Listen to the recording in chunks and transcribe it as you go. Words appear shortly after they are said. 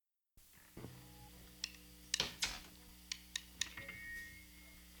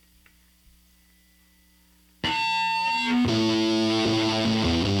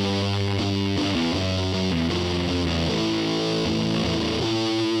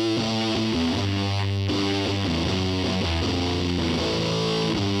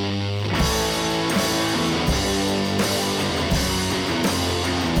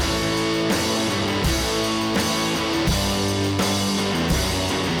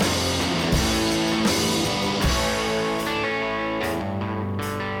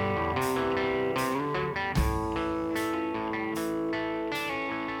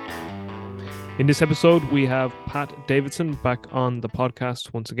In this episode, we have Pat Davidson back on the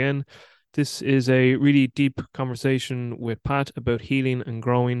podcast once again. This is a really deep conversation with Pat about healing and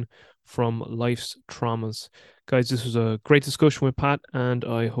growing from life's traumas. Guys, this was a great discussion with Pat, and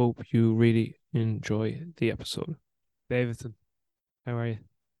I hope you really enjoy the episode. Davidson, how are you?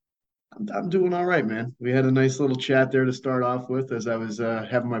 I'm doing all right, man. We had a nice little chat there to start off with as I was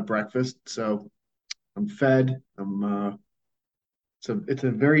having my breakfast. So I'm fed. It's a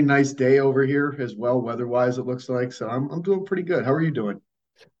very nice day over here as well, weather-wise, it looks like. So I'm doing pretty good. How are you doing?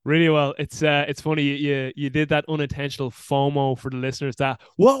 Really well. It's funny you did that unintentional FOMO for the listeners. That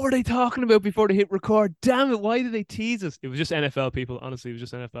what were they talking about before they hit record? Damn it! Why did they tease us? It was just NFL people. Honestly, it was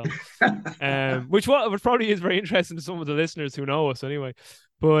just NFL. Which probably is very interesting to some of the listeners who know us anyway.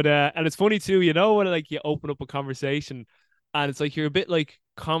 But and it's funny too. You know when like you open up a conversation, and it's like you're a bit like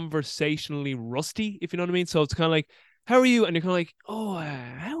conversationally rusty, if you know what I mean. So it's kind of like, how are you? And you're kind of like, oh,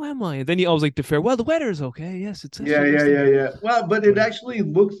 how am I? And then you always like defer. Well, the weather is okay. Yes, it's Yeah, actually a nice yeah, day. yeah, yeah. Well, but it But actually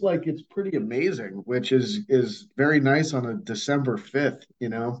looks like it's pretty amazing, which is very nice on a December 5th, you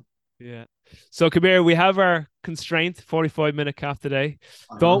know? yeah. So Kabir, we have our constraint 45-minute cap today.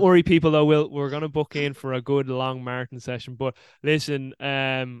 Don't Uh-huh. worry, people. Though we're gonna book in for a good long marathon session. But listen,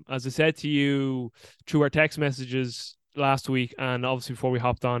 as I said to you through our text messages last week, and obviously before we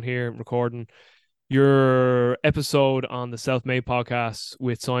hopped on here recording, your episode on the Self Made podcast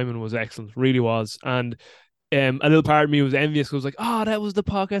with Simon was excellent, really was. And a little part of me was envious because I was like, oh, that was the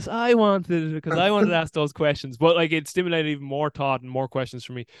podcast I wanted because I wanted to ask those questions. But like it stimulated even more thought and more questions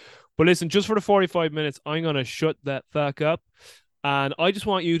for me. But listen, just for the 45 minutes, I'm gonna shut that fuck up. And I just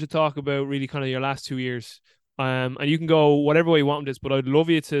want you to talk about really kind of your last 2 years. And you can go whatever way you want with this, but I'd love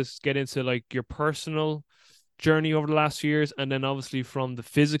you to get into like your personal journey over the last few years, and then obviously from the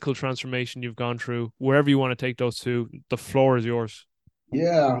physical transformation you've gone through, wherever you want to take those two, the floor is yours.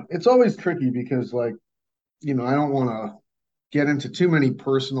 Yeah, it's always tricky because I don't want to get into too many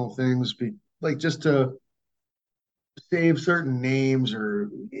personal things just to save certain names or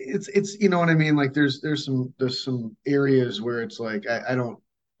it's you know what I mean? Like there's some areas where it's like I don't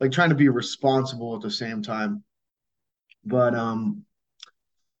like trying to be responsible at the same time. But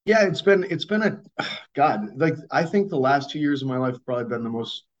yeah, it's been a God, like I think the last 2 years of my life have probably been the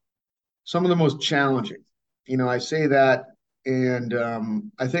most some of the most challenging. I say that and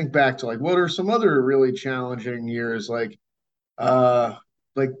I think back to like what are some other really challenging years uh,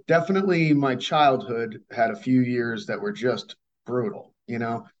 definitely my childhood had a few years that were just brutal.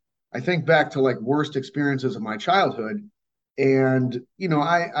 I think back to like worst experiences of my childhood, and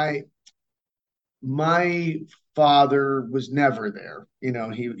my father was never there.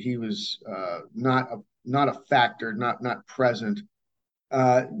 He was not a factor, not present.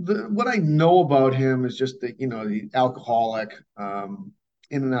 What I know about him is just that the alcoholic, in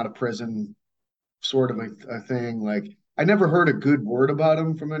and out of prison, sort of a thing. Like I never heard a good word about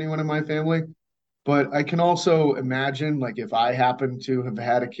him from anyone in my family, but I can also imagine like if I happened to have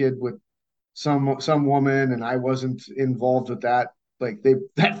had a kid with some woman and I wasn't involved with that, like they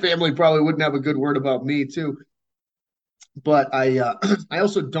that family probably wouldn't have a good word about me too. But I I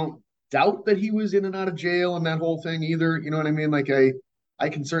also don't doubt that he was in and out of jail and that whole thing either. You know what I mean? Like I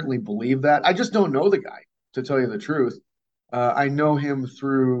can certainly believe that. I just don't know the guy, to tell you the truth. I know him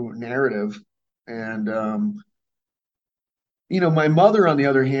through narrative, and my mother, on the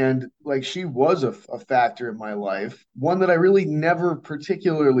other hand, like she was a factor in my life, one that I really never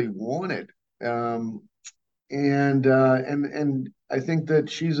particularly wanted. Um, and I think that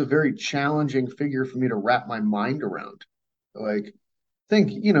she's a very challenging figure for me to wrap my mind around. Like,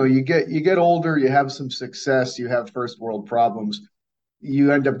 think, you get older, you have some success, you have first world problems,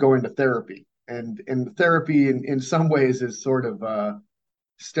 you end up going to therapy. And therapy in some ways is sort of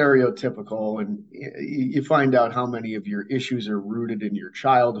stereotypical, and you find out how many of your issues are rooted in your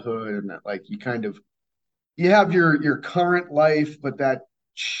childhood, and that like you have your current life, but that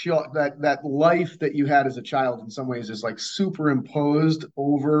life that you had as a child in some ways is like superimposed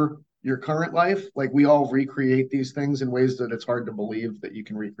over your current life. Like we all recreate these things in ways that it's hard to believe that you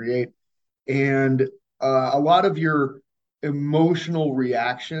can recreate. And a lot of your emotional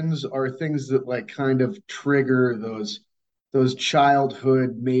reactions are things that like kind of trigger those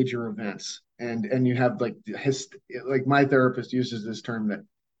childhood major events. And you have like my therapist uses this term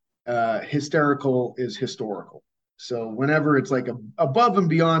that hysterical is historical. So whenever it's like above and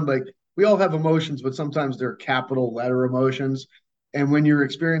beyond, like we all have emotions, but sometimes they're capital letter emotions. And when you're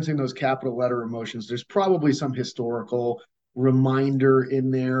experiencing those capital letter emotions, there's probably some historical reminder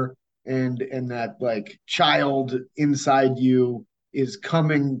in there, and that like child inside you is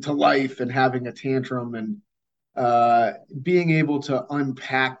coming to life and having a tantrum, and being able to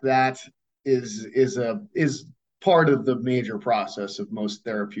unpack that is part of the major process of most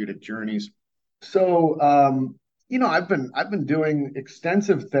therapeutic journeys. So I've been doing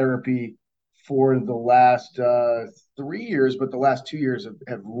extensive therapy for the last 3 years, but the last 2 years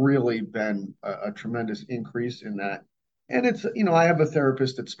have really been a tremendous increase in that. And it's, I have a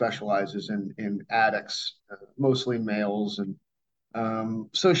therapist that specializes in addicts, mostly males, and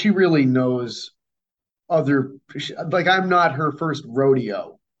so she really knows other, like I'm not her first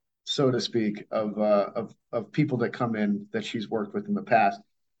rodeo, so to speak, of people that come in that she's worked with in the past.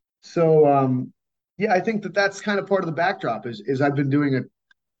 So yeah, I think that that's kind of part of the backdrop is I've been doing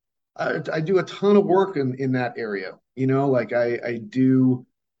I do a ton of work in that area. Like I do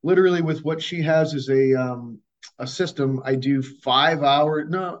literally with what she has is a system. I do 5 hours.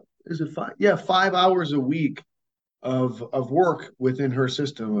 No, is it five? Yeah, 5 hours a week of work within her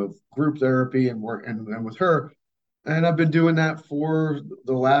system of group therapy and work and with her. And I've been doing that for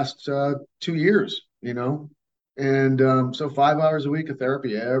the last 2 years, and so 5 hours a week of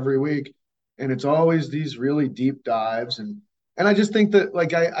therapy every week, and it's always these really deep dives, and I just think that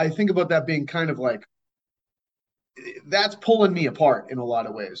like I think about that being kind of like that's pulling me apart in a lot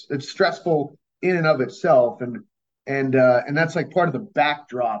of ways. It's stressful in and of itself, and that's like part of the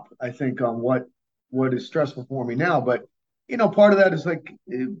backdrop, I think, on what is stressful for me now. But part of that is like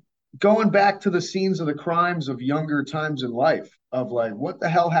going back to the scenes of the crimes of younger times in life, of like what the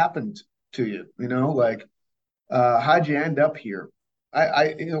hell happened to you, like how'd you end up here?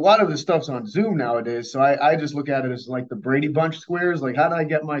 A lot of this stuff's on Zoom nowadays, so I just look at it as like the Brady Bunch squares. Like, how did I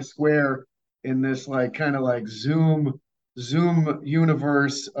get my square in this like kind of like Zoom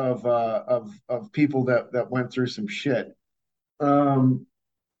universe of people that went through some shit? Um,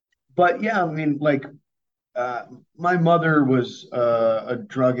 but yeah, I mean, like uh, my mother was a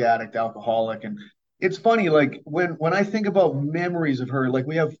drug addict, alcoholic, and it's funny. Like when I think about memories of her, like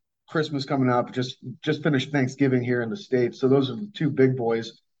we have Christmas coming up, just finished Thanksgiving here in the States, so those are the two big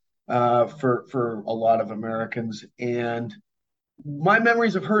boys for a lot of Americans. And my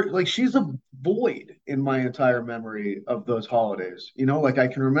memories of her, like she's a void in my entire memory of those holidays. Like I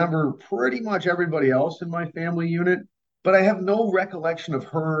can remember pretty much everybody else in my family unit, but I have no recollection of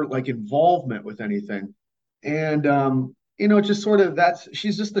her like involvement with anything. And just sort of that's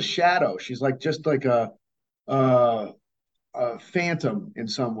she's just the shadow. She's like just like a, a phantom in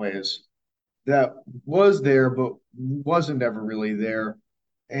some ways that was there but wasn't ever really there.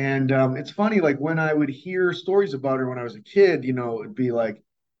 And it's funny, like when I would hear stories about her when I was a kid, it'd be like,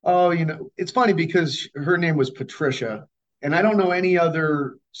 oh, it's funny because her name was Patricia, and I don't know any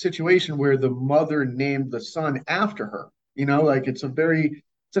other situation where the mother named the son after her. Like it's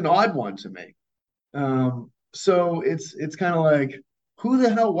an odd one to me. So it's kind of like, who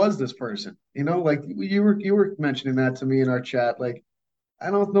the hell was this person? Like you were mentioning that to me in our chat. Like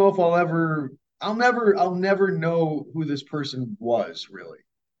I don't know if I'll never know who this person was really,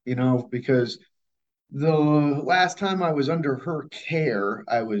 because the last time I was under her care,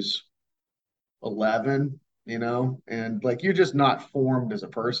 I was 11, and like you're just not formed as a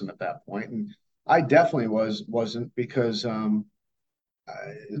person at that point. And I definitely wasn't because that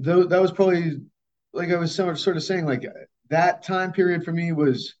was probably like I was sort of saying, like that time period for me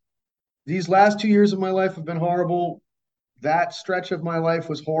was these last 2 years of my life have been horrible. That stretch of my life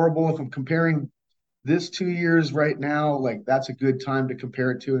was horrible. If I'm comparing this 2 years right now, like that's a good time to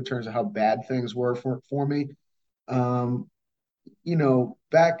compare it to in terms of how bad things were for me. Um,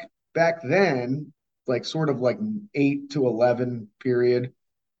 back then, like sort of like 8 to 11 period,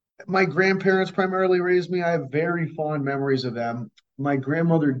 my grandparents primarily raised me. I have very fond memories of them. My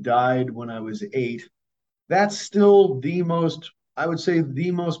grandmother died when I was 8. That's still I would say,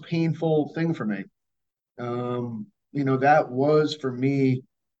 the most painful thing for me. That was for me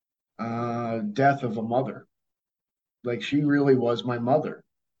death of a mother. Like she really was my mother.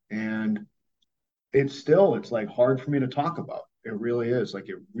 And it's like hard for me to talk about. It really is. Like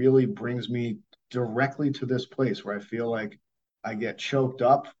it really brings me directly to this place where I feel like I get choked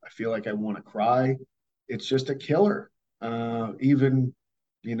up. I feel like I want to cry. It's just a killer. Even,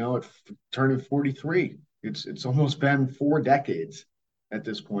 at turning 43, it's almost been 4 decades at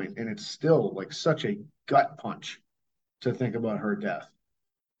this point, and it's still like such a gut punch to think about her death.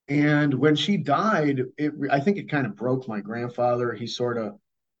 And when she died, I think it kind of broke my grandfather. He sort of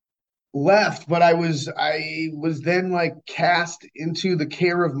left, but I was then like cast into the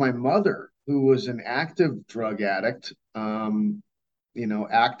care of my mother, who was an active drug addict,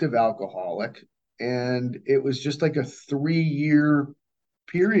 active alcoholic. And it was just like a 3 year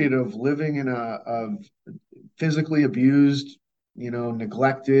period of living in a physically abused,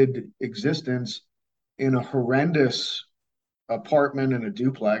 neglected existence in a horrendous apartment in a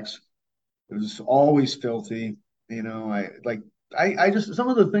duplex. It was always filthy. I just some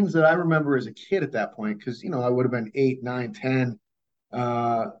of the things that I remember as a kid at that point, because I would have been 8, 9, 10,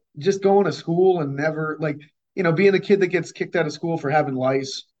 uh, just going to school and never being the kid that gets kicked out of school for having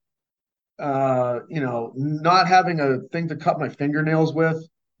lice, not having a thing to cut my fingernails with,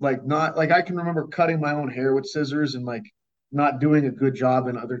 like not like I can remember cutting my own hair with scissors and like not doing a good job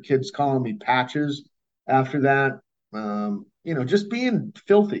and other kids calling me patches after that. Just being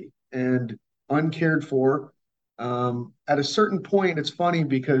filthy and uncared for. At a certain point, it's funny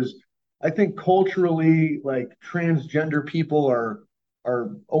because I think culturally, like transgender people are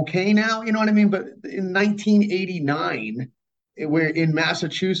okay now, you know what I mean? But in 1989, where in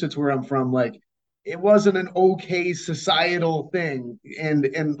Massachusetts, where I'm from, like it wasn't an okay societal thing,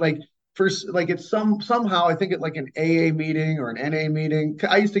 and like first, like it's somehow I think at like an AA meeting or an NA meeting.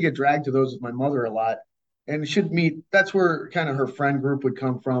 I used to get dragged to those with my mother a lot, and should meet. That's where kind of her friend group would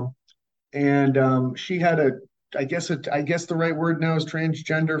come from, and she had I guess the right word now is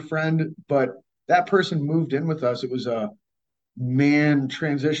transgender friend, but that person moved in with us. It was a man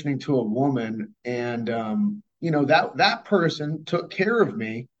transitioning to a woman, and that person took care of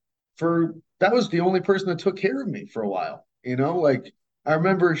me for that was the only person that took care of me for a while. Like I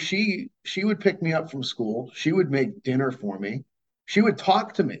remember she would pick me up from school, she would make dinner for me, she would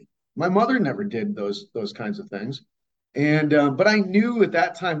talk to me. My mother never did those kinds of things, and but I knew at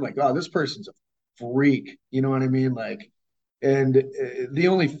that time, like, oh, this person's a freak, you know what I mean, like, and the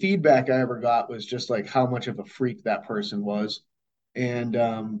only feedback I ever got was just like how much of a freak that person was. And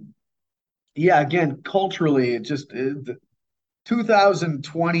yeah, again, culturally, it just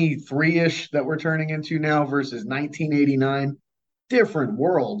 2023-ish that we're turning into now versus 1989, different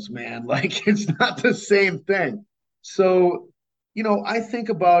worlds, man. Like it's not the same thing. So, I think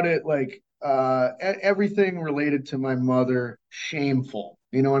about it like everything related to my mother, shameful.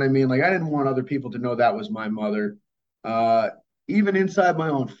 You know what I mean? Like I didn't want other people to know that was my mother. Uh, Even inside my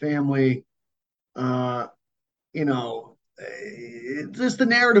own family, uh, just the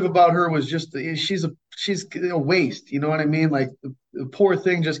narrative about her was just she's a waste. You know what I mean? Like the poor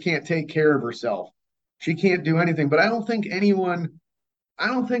thing just can't take care of herself. She can't do anything. But I don't think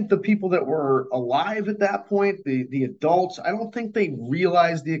the people that were alive at that point, the adults, I don't think they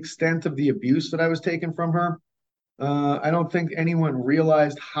realized the extent of the abuse that I was taking from her. I don't think anyone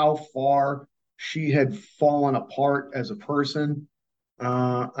realized how far she had fallen apart as a person.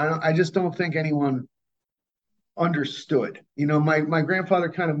 I just don't think anyone understood. My grandfather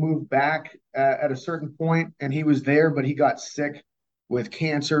kind of moved back at a certain point, and he was there, but he got sick with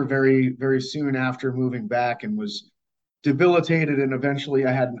cancer very, very soon after moving back and was debilitated. And eventually,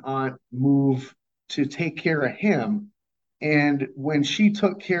 I had an aunt move to take care of him. And when she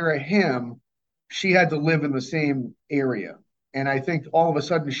took care of him, she had to live in the same area. And I think all of a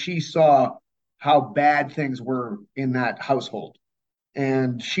sudden she saw how bad things were in that household,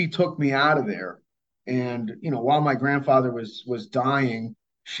 and she took me out of there. And while my grandfather was dying,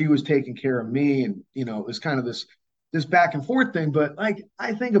 she was taking care of me, and it was kind of this back and forth thing. But like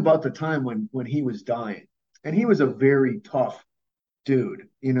I think about the time when he was dying, and he was a very tough dude.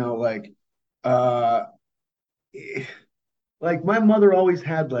 Uh, like my mother always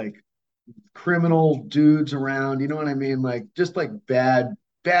had like criminal dudes around. You know what I mean? Like just like bad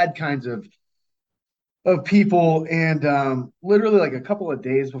kinds of people. And literally like a couple of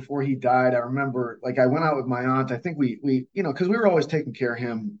days before he died, I remember like I went out with my aunt. I think we because we were always taking care of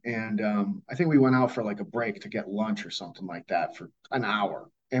him, and I think we went out for like a break to get lunch or something like that for an hour,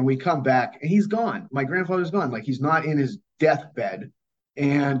 and we come back and he's gone. My grandfather's gone. Like he's not in his deathbed.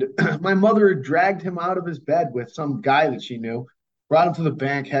 And my mother dragged him out of his bed with some guy that she knew, brought him to the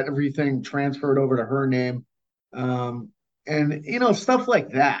bank, had everything transferred over to her name. um, and stuff like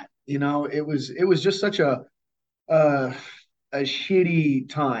that. It was just such a a shitty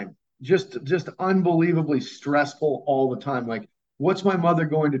time, just unbelievably stressful all the time. Like, what's my mother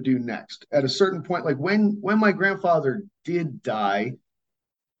going to do next? At a certain point, like when my grandfather did die,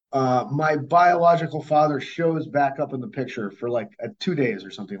 my biological father shows back up in the picture for like 2 days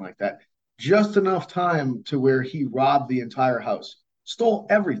or something like that, just enough time to where he robbed the entire house, stole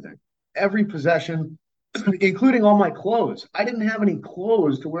everything, every possession, including all my clothes. I didn't have any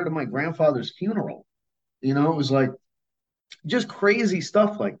clothes to wear to my grandfather's funeral. It was like just crazy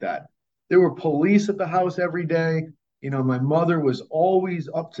stuff like that. There were police at the house every day. My mother was always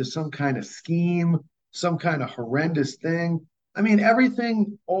up to some kind of scheme, some kind of horrendous thing. I mean,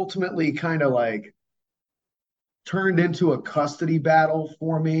 everything ultimately kind of like turned into a custody battle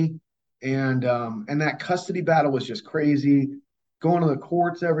for me. And that custody battle was just crazy. Going to the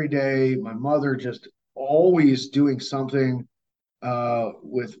courts every day, my mother just always doing something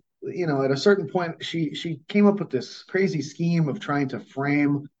with at a certain point, she came up with this crazy scheme of trying to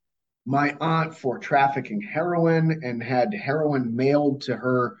frame my aunt for trafficking heroin and had heroin mailed to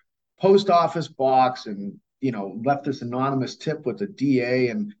her post office box and left this anonymous tip with the DA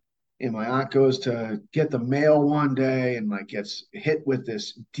and my aunt goes to get the mail one day and like gets hit with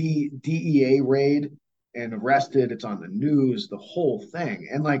this DEA raid and arrested. It's on the news, the whole thing.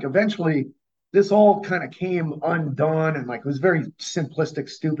 And like eventually this all kind of came undone and like it was a very simplistic,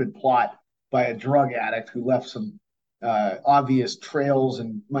 stupid plot by a drug addict who left some obvious trails,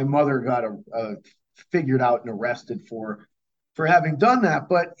 and my mother got figured out and arrested for having done that.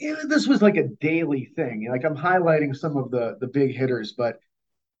 But this was like a daily thing. Like I'm highlighting some of the big hitters, but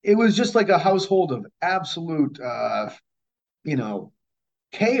it was just like a household of absolute you know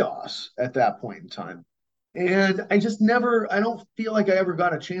chaos at that point in time. And I don't feel like I ever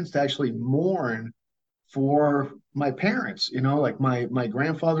got a chance to actually mourn for my parents, like my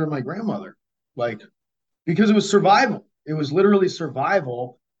grandfather and my grandmother. Like because it was survival. It was literally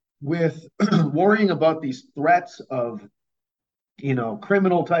survival with worrying about these threats of,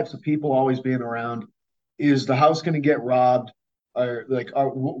 criminal types of people always being around. Is the house going to get robbed?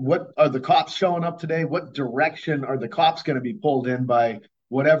 What are the cops showing up today? What direction are the cops going to be pulled in by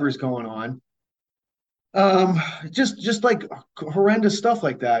whatever's going on? Um, just like horrendous stuff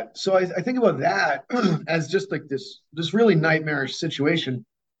like that. So I think about that as just like this really nightmarish situation,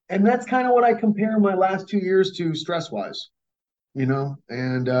 and that's kind of what I compare my last 2 years to stress wise,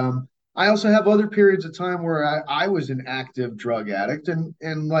 And I also have other periods of time where I was an active drug addict,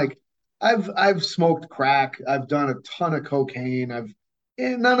 and like I've smoked crack, I've done a ton of cocaine,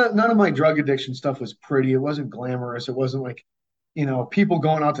 none of my drug addiction stuff was pretty. It wasn't glamorous. It wasn't like people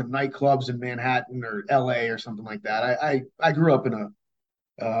going out to nightclubs in Manhattan or LA or something like that. I grew up in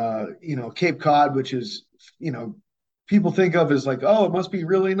a Cape Cod, which is people think of as like, oh, it must be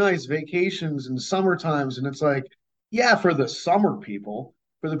really nice vacations and summer times, and it's like, yeah, for the summer people,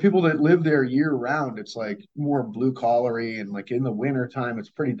 for the people that live there year round, it's like more blue collary, and like in the winter time, it's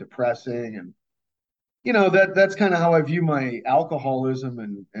pretty depressing, and that's kind of how I view my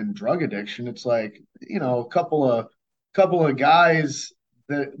alcoholism and drug addiction. It's like a couple of guys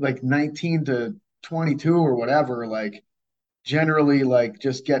that like 19 to 22 or whatever, like generally like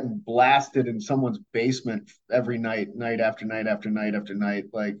just getting blasted in someone's basement every night, night after night after night after night,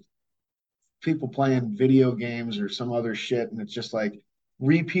 like people playing video games or some other shit, and it's just like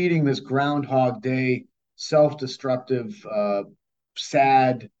repeating this Groundhog Day self-destructive,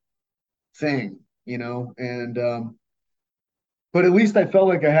 sad thing, and but at least I felt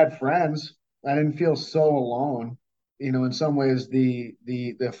like I had friends. I didn't feel so alone. In some ways, the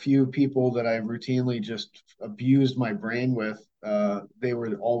few people that I routinely just abused my brain with, they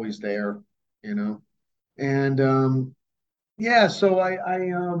were always there, you know. And yeah, so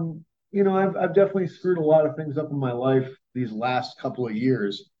I've definitely screwed a lot of things up in my life these last couple of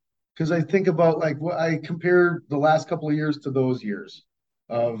years because I think about like what I compare the last couple of years to those years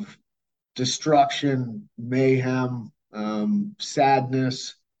of destruction, mayhem,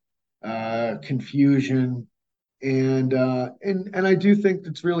 sadness, confusion, and I do think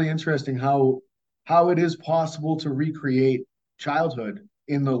it's really interesting how it is possible to recreate childhood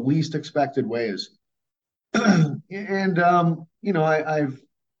in the least expected ways. And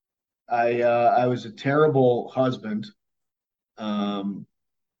I was a terrible husband. Um,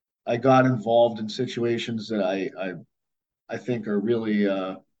 I got involved in situations that I think are really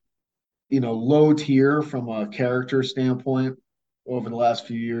low tier from a character standpoint over the last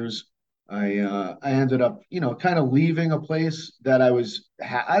few years. I ended up kind of leaving a place that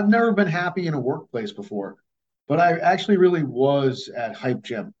I've never been happy in a workplace before, but I actually really was at Hype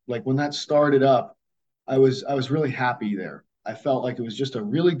Gym. Like when that started up, I was really happy there. I felt like it was just a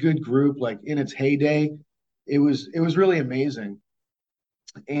really good group. Like in its heyday, it was really amazing.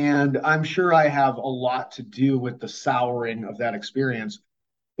 And I'm sure I have a lot to do with the souring of that experience,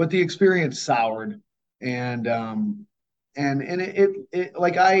 but the experience soured, and it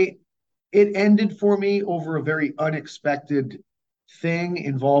like it ended for me over a very unexpected thing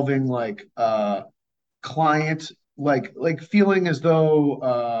involving like client, like feeling as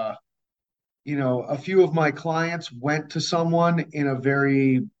though a few of my clients went to someone in a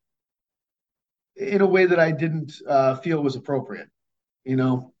way that I didn't feel was appropriate,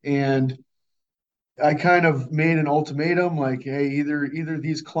 and I kind of made an ultimatum like, hey, either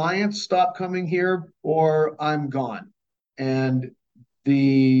these clients stop coming here or I'm gone. And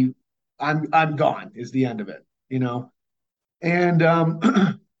the I'm gone is the end of it, And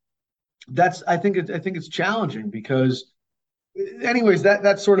that's I think it's challenging because anyways,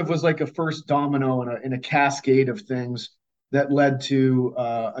 that sort of was like a first domino in a cascade of things. that led to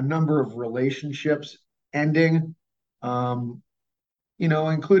a number of relationships ending. Um,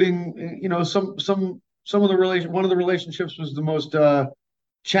 including some of the relation. One of the relationships was the most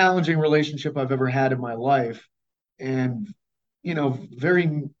challenging relationship I've ever had in my life, and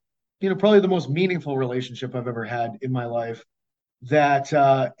very, probably the most meaningful relationship I've ever had in my life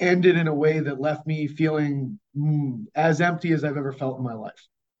that ended in a way that left me feeling as empty as I've ever felt in my life.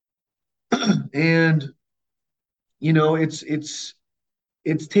 And it's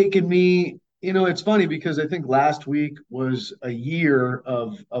taken me. It's funny because I think last week was a year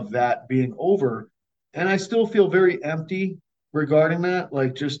of that being over, and I still feel very empty regarding that.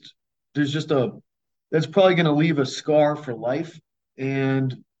 Like, just there's just a that's probably going to leave a scar for life,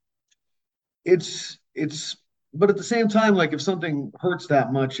 and it's but at the same time, like, if something hurts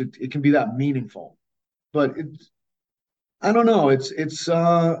that much, it can be that meaningful. But I don't know. It's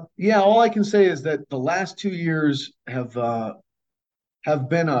yeah. All I can say is that the last 2 years have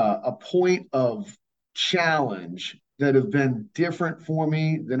been a point of challenge that have been different for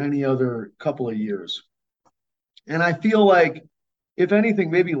me than any other couple of years. And I feel like, if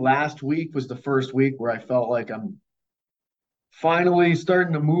anything, maybe last week was the first week where I felt like I'm finally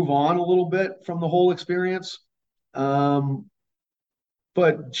starting to move on a little bit from the whole experience. Um,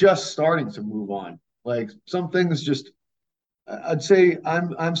 but just starting to move on. Like, some things just, I'd say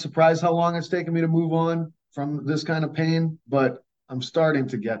I'm surprised how long it's taken me to move on from this kind of pain, but I'm starting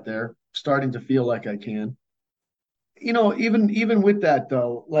to get there, starting to feel like I can. Even with that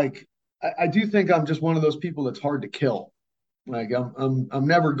though, like, I do think I'm just one of those people that's hard to kill. Like, I'm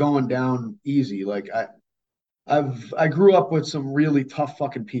never going down easy. Like, I grew up with some really tough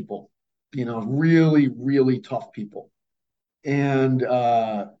fucking people, really, really tough people. And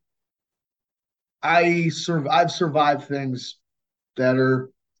I've survived things that are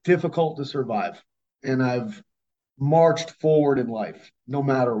difficult to survive. And I've marched forward in life no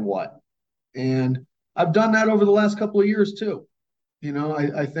matter what. And I've done that over the last couple of years too.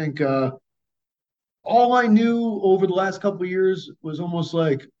 I think all I knew over the last couple of years was almost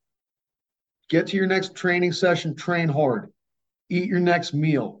like, get to your next training session, train hard, eat your next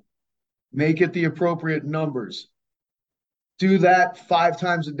meal, make it the appropriate numbers. Do that 5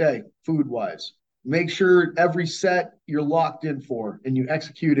 times a day, food wise. Make sure every set you're locked in for and you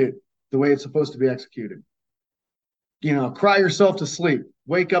execute it the way it's supposed to be executed. Cry yourself to sleep,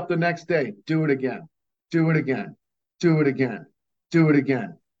 wake up the next day, do it again, do it again, do it again, do it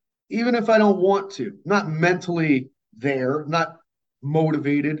again. Even if I don't want to, I'm not mentally there, I'm not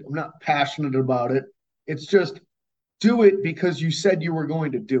motivated, I'm not passionate about it. It's just, do it because you said you were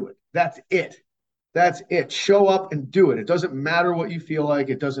going to do it. That's it. That's it. Show up and do it. It doesn't matter what you feel like.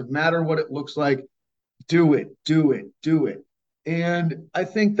 It doesn't matter what it looks like. Do it, do it, do it. And I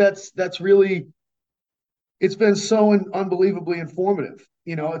think that's really, it's been so unbelievably informative.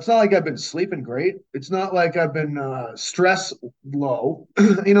 It's not like I've been sleeping great. It's not like I've been stress low.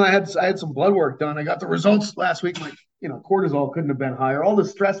 I had some blood work done. I got the results last week. My cortisol couldn't have been higher. All the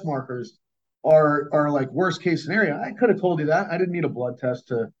stress markers are like worst case scenario. I could have told you that. I didn't need a blood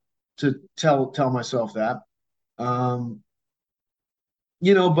test to tell myself that. Um,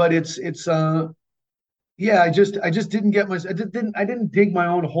 but it's yeah, I just didn't get my I didn't dig my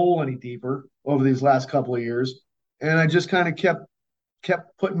own hole any deeper over these last couple of years, and I just kind of kept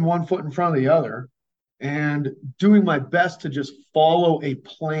putting one foot in front of the other and doing my best to just follow a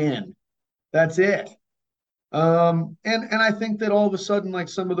plan. That's it. And I think that all of a sudden, like,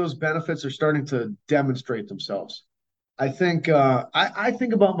 some of those benefits are starting to demonstrate themselves. I think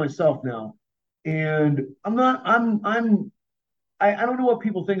about myself now, and I don't know what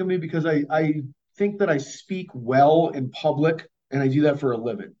people think of me because I think that I speak well in public, and I do that for a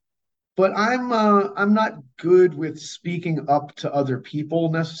living. But I'm not good with speaking up to other people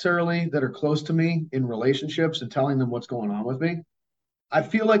necessarily that are close to me in relationships and telling them what's going on with me. I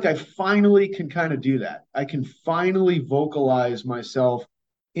feel like I finally can kind of do that. I can finally vocalize myself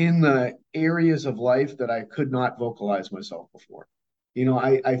in the areas of life that I could not vocalize myself before.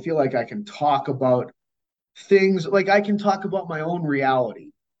 I feel like I can talk about things, like I can talk about my own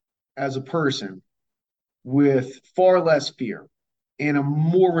reality as a person with far less fear, in a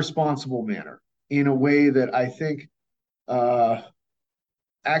more responsible manner, in a way that I think uh,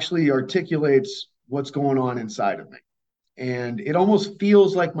 actually articulates what's going on inside of me. And it almost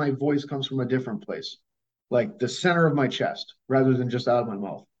feels like my voice comes from a different place, like the center of my chest, rather than just out of my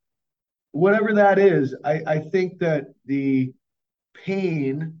mouth. Whatever that is, I think that the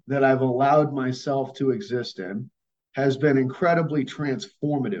pain that I've allowed myself to exist in has been incredibly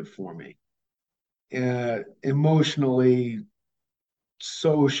transformative for me, emotionally,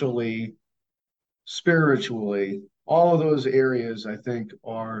 socially, spiritually, all of those areas I think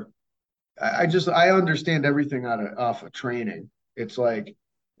are I understand everything out of off of training. It's like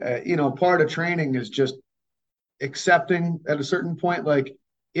part of training is just accepting at a certain point, like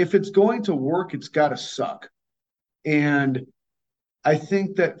if it's going to work, it's got to suck. And I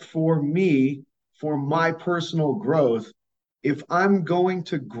think that for me, for my personal growth, if I'm going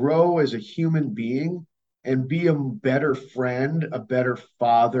to grow as a human being and be a better friend, a better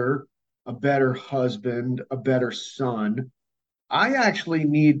father, a better husband, a better son, I actually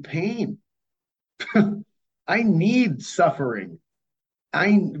need pain. I need suffering.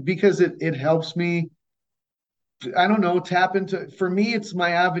 I because it helps me, I don't know, tap into, for me it's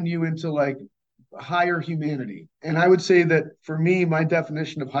my avenue into like higher humanity. And I would say that for me, my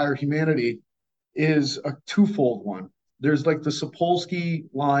definition of higher humanity is a twofold one. There's like the Sapolsky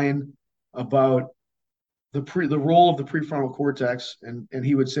line about the role of the prefrontal cortex, and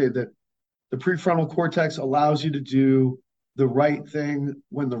he would say that the prefrontal cortex allows you to do the right thing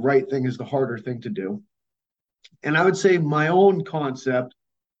when the right thing is the harder thing to do. And I would say my own concept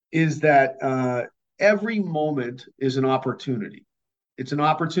is that every moment is an opportunity. It's an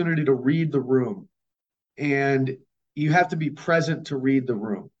opportunity to read the room, and you have to be present to read the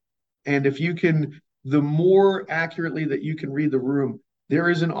room. And if you can, the more accurately that you can read the room, there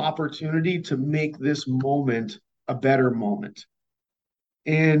is an opportunity to make this moment a better moment.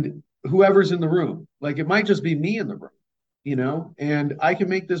 And whoever's in the room, like it might just be me in the room, and I can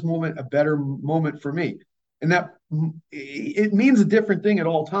make this moment a better moment for me. And that it means a different thing at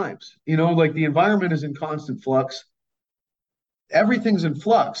all times. Like the environment is in constant flux. Everything's in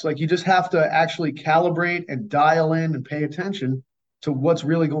flux. Like you just have to actually calibrate and dial in and pay attention to what's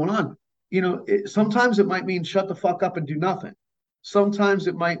really going on. Sometimes it might mean shut the fuck up and do nothing. Sometimes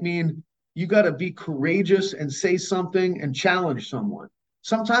it might mean you got to be courageous and say something and challenge someone.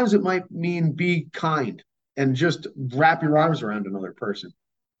 Sometimes it might mean be kind and just wrap your arms around another person.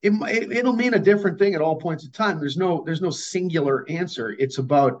 It'll mean a different thing at all points of time. There's no singular answer. It's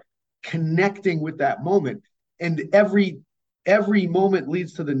about connecting with that moment, and every moment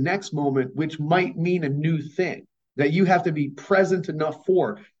leads to the next moment, which might mean a new thing that you have to be present enough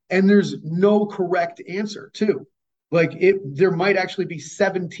for. And there's no correct answer, too. Like there might actually be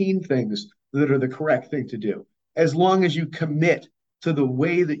 17 things that are the correct thing to do, as long as you commit to the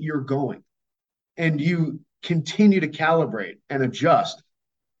way that you're going and you continue to calibrate and adjust.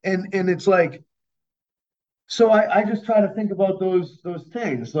 And it's like, so I just try to think about those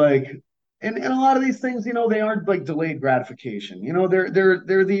things, like, and a lot of these things, they aren't like delayed gratification.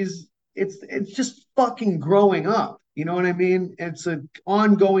 They're these. It's just fucking growing up. You know what I mean? It's an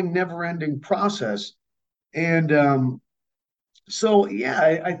ongoing, never-ending process. And so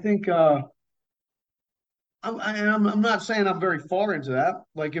yeah, I think I'm not saying I'm very far into that.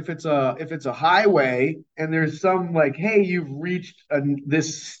 Like if it's a highway and there's some like, hey, you've reached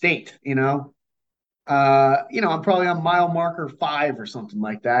this state, I'm probably on mile marker 5 or something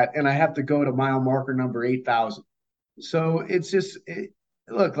like that, and I have to go to mile marker number 8,000. So it's just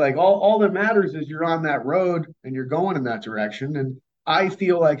look, like all that matters is you're on that road and you're going in that direction, and I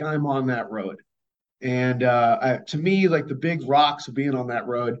feel like I'm on that road. And to me, like the big rocks of being on that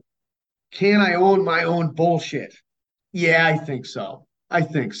road, can I own my own bullshit? Yeah, I think so. I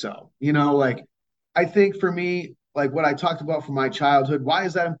think so. Like I think for me, like what I talked about from my childhood, why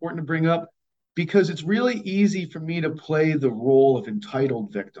is that important to bring up? Because it's really easy for me to play the role of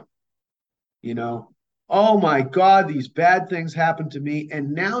entitled victim. You know, oh my God, these bad things happened to me.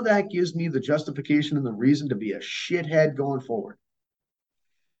 And now that gives me the justification and the reason to be a shithead going forward.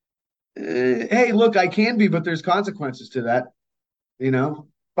 Hey, look, I can be, but there's consequences to that.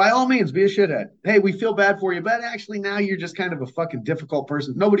 By all means, be a shithead. Hey, we feel bad for you, but actually now you're just kind of a fucking difficult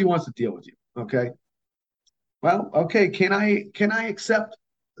person. Nobody wants to deal with you. Okay. Well, okay. Can I accept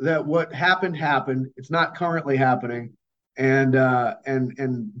that what happened happened? It's not currently happening, and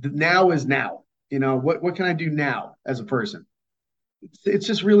now is now. What can I do now as a person? It's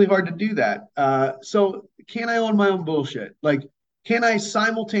just really hard to do that. So can I own my own bullshit? Like, can I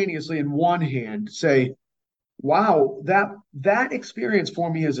simultaneously, in one hand, say, wow, that experience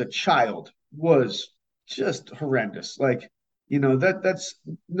for me as a child was just horrendous. Like, that's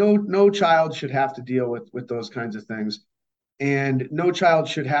no child should have to deal with those kinds of things. And no child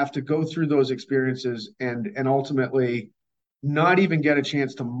should have to go through those experiences and ultimately not even get a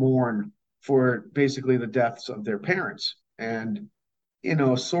chance to mourn for basically the deaths of their parents. And,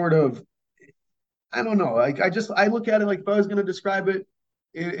 sort of, I don't know. Like I look at it like if I was going to describe it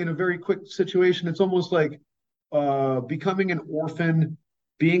in a very quick situation, it's almost like becoming an orphan,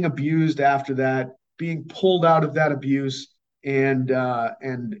 being abused after that, being pulled out of that abuse, and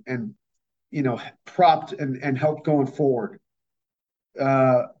propped and helped going forward.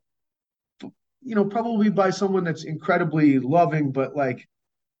 Uh, Probably by someone that's incredibly loving, but like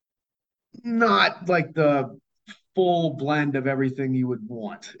not like the full blend of everything you would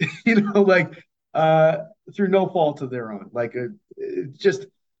want, like uh, through no fault of their own. Like it's just,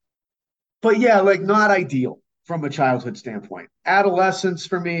 but yeah, like not ideal from a childhood standpoint. Adolescence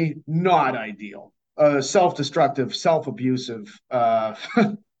for me, not ideal. Self-destructive, self-abusive.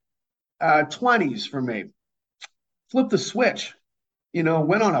 20s for me, flip the switch.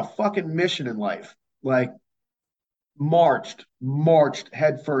 Went on a fucking mission in life. Like marched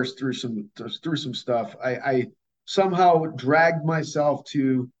headfirst through some stuff. I somehow dragged myself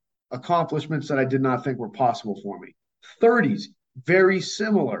to accomplishments that I did not think were possible for me. 30s, very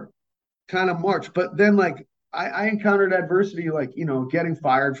similar kind of march. But then like I encountered adversity, like, getting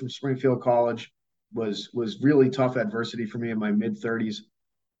fired from Springfield College was really tough adversity for me in my mid 30s.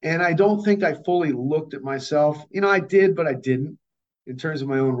 And I don't think I fully looked at myself. I did, but I didn't in terms of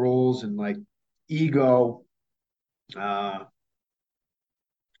my own roles and like ego, uh,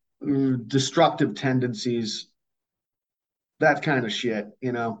 destructive tendencies, that kind of shit.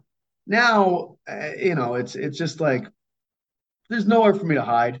 Now, it's just like there's nowhere for me to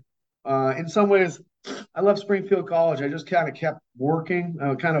hide. In some ways, I left Springfield College. I just kind of kept working.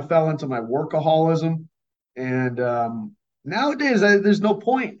 I kind of fell into my workaholism, and nowadays there's no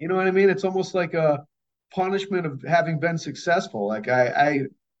point. You know what I mean? It's almost like a punishment of having been successful. Like I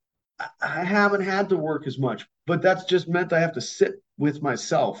haven't had to work as much, but that's just meant I have to sit with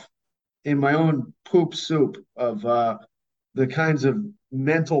myself in my own poop soup of the kinds of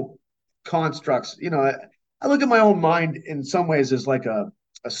mental constructs. I look at my own mind in some ways as like a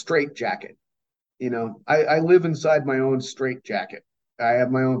straight jacket. I live inside my own straight jacket. I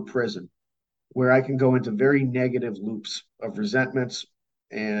have my own prison where I can go into very negative loops of resentments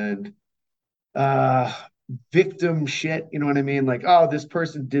and uh, victim shit. You know what I mean? Like, oh, this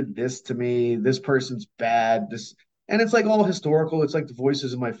person did this to me. This person's bad. And it's like all historical. It's like the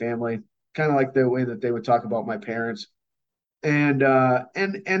voices of my family, kind of like the way that they would talk about my parents. And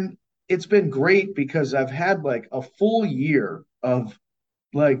it's been great because I've had like a full year of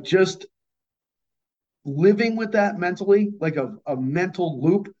like just living with that mentally, like a mental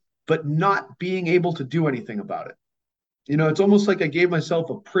loop, but not being able to do anything about it. It's almost like I gave myself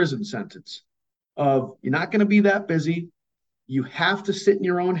a prison sentence of you're not going to be that busy. You have to sit in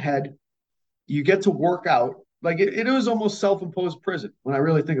your own head. You get to work out. Like it was almost self-imposed prison when I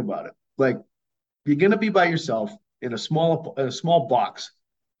really think about it. Like you're going to be by yourself in a small box.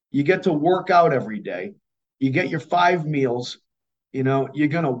 You get to work out every day. You get your 5 meals. You're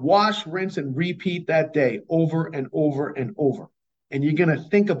going to wash, rinse, and repeat that day over and over and over. And you're going to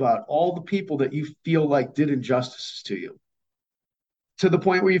think about all the people that you feel like did injustices to you to the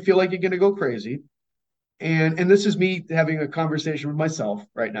point where you feel like you're going to go crazy. And this is me having a conversation with myself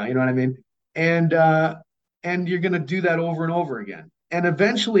right now. You know what I mean? And and you're going to do that over and over again. And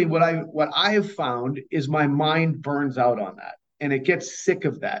eventually, what I have found is my mind burns out on that, and it gets sick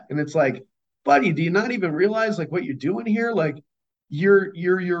of that. And it's like, buddy, do you not even realize like what you're doing here? Like, you're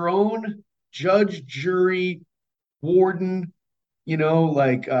your own judge, jury, warden,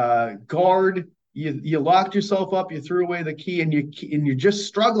 like guard. You locked yourself up, you threw away the key, and you're just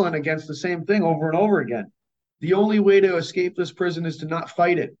struggling against the same thing over and over again. The only way to escape this prison is to not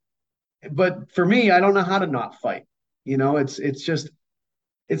fight it. But for me, I don't know how to not fight. It's just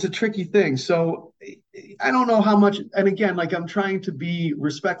it's a tricky thing. So I don't know how much. And again, like I'm trying to be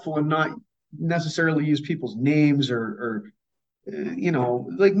respectful and not necessarily use people's names or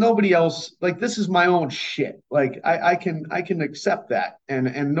like nobody else. Like this is my own shit. Like I can accept that,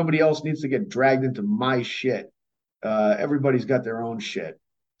 and nobody else needs to get dragged into my shit. Everybody's got their own shit.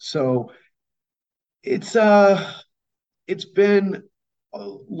 So it's it's been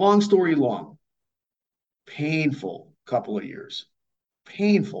long story long, painful couple of years,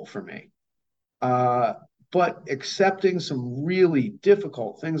 painful for me. Uh, but accepting some really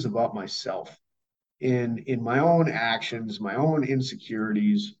difficult things about myself in my own actions, my own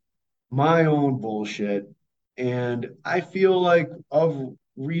insecurities, my own bullshit. And I feel like of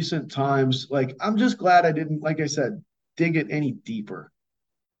recent times, like I'm just glad I didn't, like I said, dig it any deeper,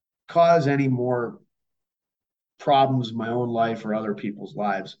 cause any more problems in my own life or other people's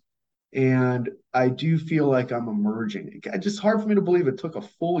lives. And I do feel like I'm emerging. It's just hard for me to believe it took a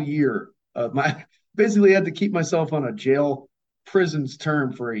full year of my basically had to keep myself on a jail prison's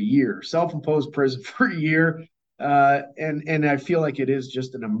term for a year, self-imposed prison for a year. And I feel like it is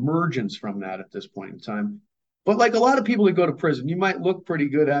just an emergence from that at this point in time. But like a lot of people that go to prison, you might look pretty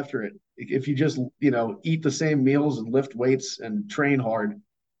good after it if you just eat the same meals and lift weights and train hard.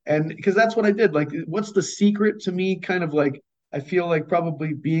 And because that's what I did. Like, what's the secret to me? Kind of like, I feel like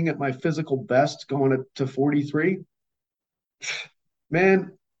probably being at my physical best going to 43,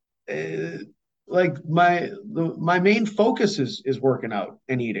 man. uh, like my main focus is working out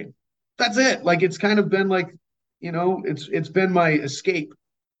and eating. That's it. Like it's kind of been like, it's been my escape.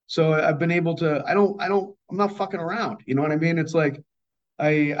 So I've been able to. I'm not fucking around. You know what I mean? It's like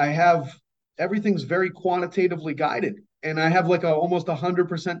I have everything's very quantitatively guided, and I have like almost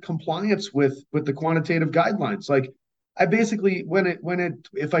 100% compliance with the quantitative guidelines. Like I basically when it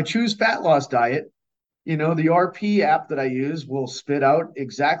if I choose fat loss diet, the RP app that I use will spit out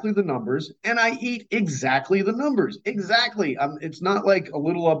exactly the numbers, and I eat exactly the numbers. Exactly. It's not like a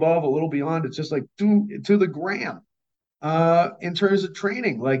little above, a little beyond. It's just like to the gram. In terms of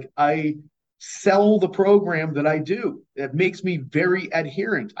training, like I sell the program that I do. It makes me very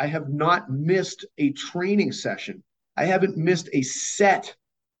adherent. I have not missed a training session. I haven't missed a set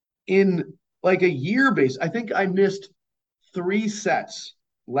in like a year base. I think I missed 3 sets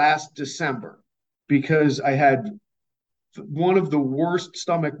last December because I had one of the worst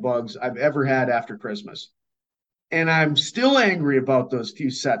stomach bugs I've ever had after Christmas. And I'm still angry about those few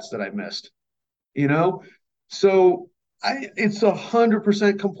sets that I missed, you know? So it's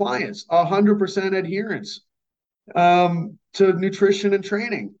 100% compliance, 100% adherence to nutrition and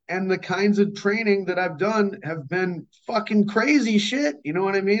training. And the kinds of training that I've done have been fucking crazy shit. You know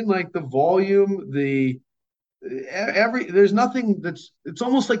what I mean? Like the volume, there's nothing it's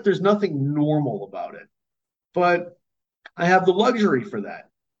almost like there's nothing normal about it. But I have the luxury for that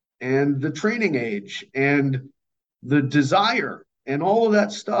and the training age and the desire and all of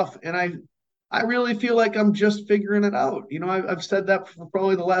that stuff. And I really feel like I'm just figuring it out. I've said that for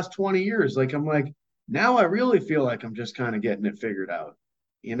probably the last 20 years. Like, I'm like, now I really feel like I'm just kind of getting it figured out,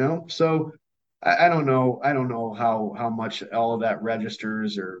 So I don't know. I don't know how much all of that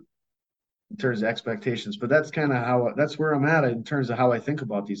registers or in terms of expectations, but that's kind of that's where I'm at in terms of how I think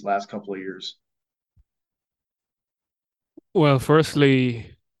about these last couple of years. Well,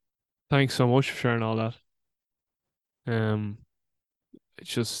 firstly, thanks so much for sharing all that. Um,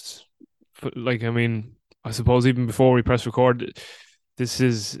 it's just like, I mean, I suppose even before we press record, this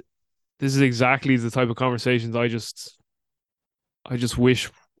is this is exactly the type of conversations I just wish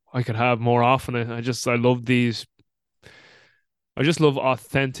I could have more often. I love these. I just love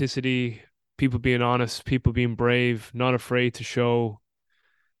authenticity, people being honest, people being brave, not afraid to show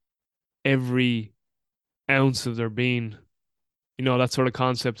every ounce of their being. That sort of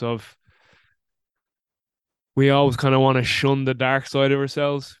concept of we always kind of want to shun the dark side of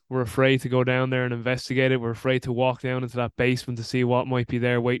ourselves. We're afraid to go down there and investigate it. We're afraid to walk down into that basement to see what might be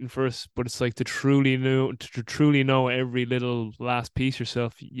there waiting for us. But it's like to truly know every little last piece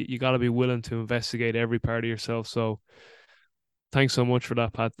yourself, you got to be willing to investigate every part of yourself. So thanks so much for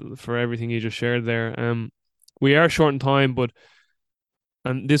that, Pat, for everything you just shared there. We are short in time, but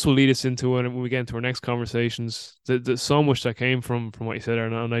and this will lead us into when we get into our next conversations. There's so much that came from what you said there,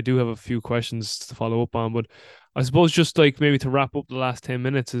 and I do have a few questions to follow up on. But I suppose just like maybe to wrap up the last 10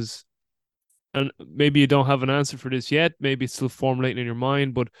 minutes is, and maybe you don't have an answer for this yet. Maybe it's still formulating in your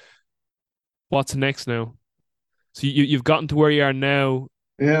mind. But what's next now? So you've gotten to where you are now.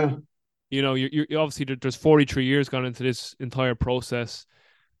 Yeah. You're obviously there's 43 years gone into this entire process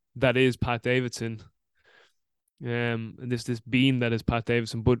that is Pat Davidson. And this being that is Pat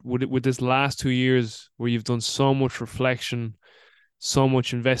Davidson. But with this last 2 years where you've done so much reflection, so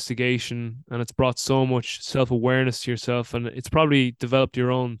much investigation, and it's brought so much self awareness to yourself, and it's probably developed your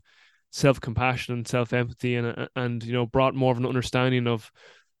own self compassion and self empathy, and brought more of an understanding of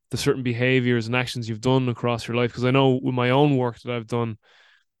the certain behaviors and actions you've done across your life. Because I know with my own work that I've done,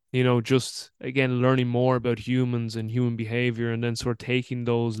 just again learning more about humans and human behavior, and then sort of taking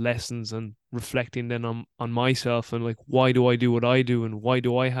those lessons and reflecting then on myself, and like, why do I do what I do, and why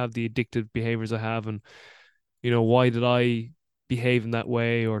do I have the addictive behaviors I have, and why did I behave in that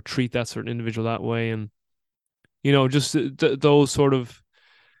way or treat that certain individual that way, and just those sort of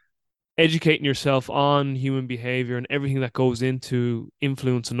educating yourself on human behavior and everything that goes into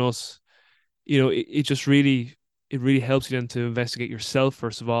influencing us. It just really helps you then to investigate yourself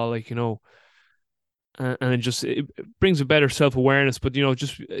first of all, like, and it brings a better self-awareness. But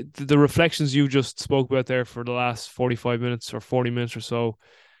just the reflections you just spoke about there for the last 45 minutes or 40 minutes or so,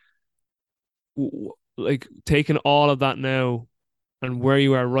 like taking all of that now and where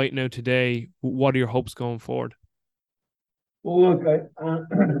you are right now today, what are your hopes going forward? Well, look,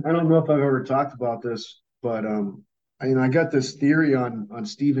 I don't know if I've ever talked about this, but I got this theory on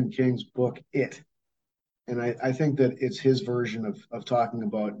Stephen King's book It, and I think that it's his version of talking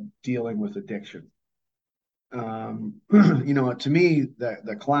about dealing with addiction. To me,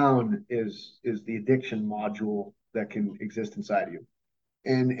 the clown is the addiction module that can exist inside of you.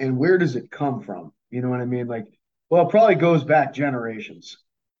 And where does it come from? You know what I mean? Like, well, it probably goes back generations,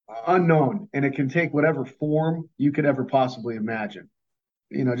 unknown, and it can take whatever form you could ever possibly imagine.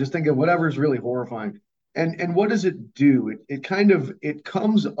 Just think of whatever is really horrifying. And what does it do? It kind of it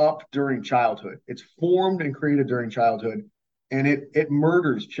comes up during childhood. It's formed and created during childhood, and it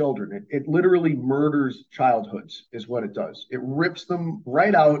murders children. It literally murders childhoods, is what it does. It rips them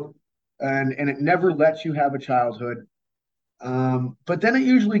right out, and it never lets you have a childhood. But then it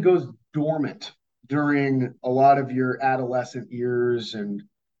usually goes dormant during a lot of your adolescent years and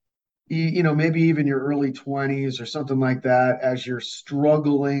maybe even your early 20s or something like that, as you're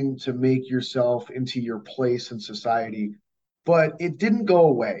struggling to make yourself into your place in society. But it didn't go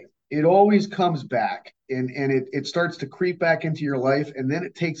away. It always comes back, and it starts to creep back into your life, and then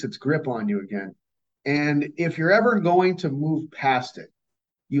it takes its grip on you again. And if you're ever going to move past it,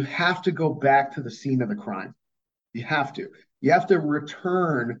 you have to go back to the scene of the crime. You have to. You have to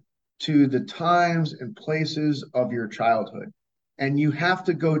return to the times and places of your childhood. And you have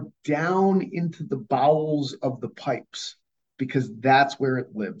to go down into the bowels of the pipes because that's where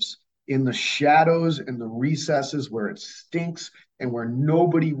it lives, in the shadows and the recesses where it stinks and where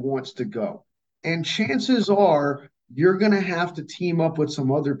nobody wants to go. And chances are you're going to have to team up with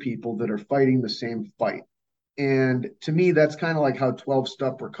some other people that are fighting the same fight. And to me, that's kind of like how 12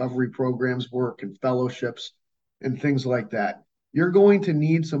 step recovery programs work and fellowships and things like that. You're going to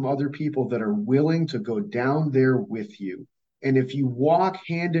need some other people that are willing to go down there with you. And if you walk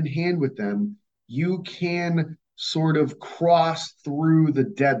hand in hand with them, you can sort of cross through the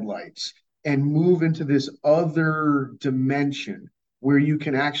deadlights and move into this other dimension where you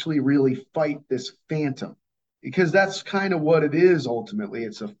can actually really fight this phantom. Because that's kind of what it is ultimately.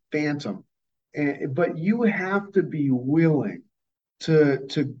 It's a phantom. But you have to be willing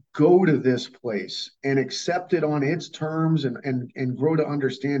to go to this place and accept it on its terms and grow to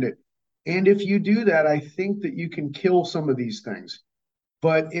understand it. And if you do that, I think that you can kill some of these things.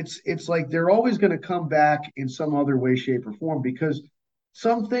 But it's like they're always going to come back in some other way, shape, or form because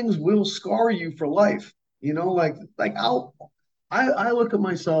some things will scar you for life. I look at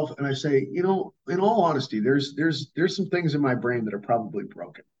myself and I say, in all honesty, there's some things in my brain that are probably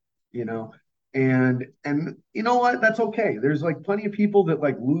broken, you know, and you know what? That's okay. There's like plenty of people that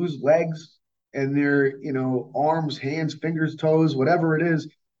like lose legs and their, arms, hands, fingers, toes, whatever it is.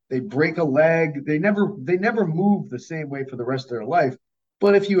 They break a leg. They never move the same way for the rest of their life.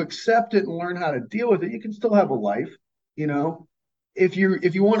 But if you accept it and learn how to deal with it, you can still have a life, you know. If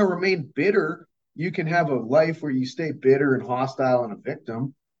you want to remain bitter, you can have a life where you stay bitter and hostile and a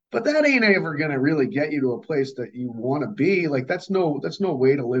victim. But that ain't ever gonna really get you to a place that you want to be. Like that's no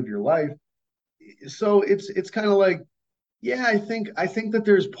way to live your life. So it's kind of like, yeah, I think that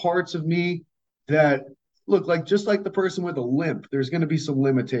there's parts of me that look like just like the person with a limp, there's going to be some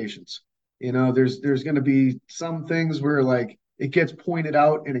limitations. There's going to be some things where like it gets pointed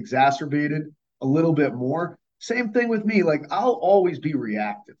out and exacerbated a little bit more. Same thing with me. Like I'll always be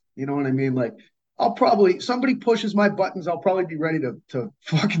reactive. You know what I mean? Like I'll probably somebody pushes my buttons, I'll probably be ready to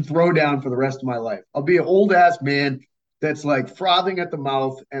fucking throw down for the rest of my life. I'll be an old ass man that's like frothing at the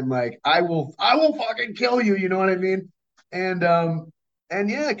mouth and like I will fucking kill you, you know what I mean? And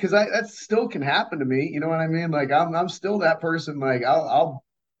yeah, because I that still can happen to me. You know what I mean? Like I'm still that person. Like I'll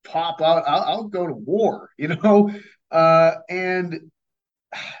pop out. I'll go to war. And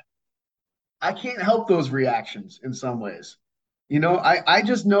I can't help those reactions in some ways. I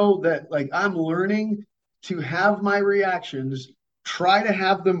just know that like I'm learning to have my reactions, try to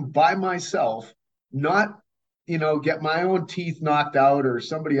have them by myself, not get my own teeth knocked out or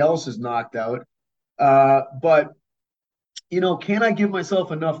somebody else's knocked out. But can I give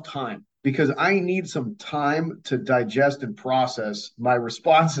myself enough time? Because I need some time to digest and process my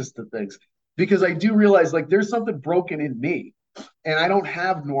responses to things. Because I do realize like there's something broken in me and I don't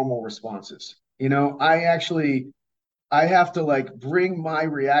have normal responses. I have to like bring my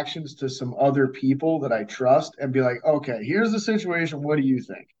reactions to some other people that I trust and be like, okay, here's the situation. What do you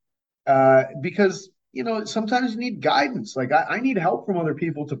think? Because sometimes you need guidance. Like I need help from other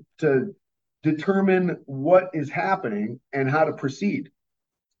people to determine what is happening and how to proceed.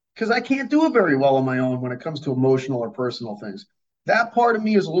 Because I can't do it very well on my own when it comes to emotional or personal things. That part of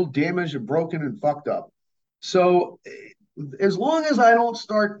me is a little damaged and broken and fucked up. So as long as I don't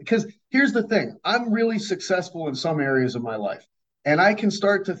start, because here's the thing, I'm really successful in some areas of my life, and I can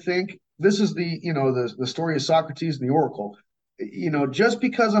start to think this is the story of Socrates and the Oracle. Just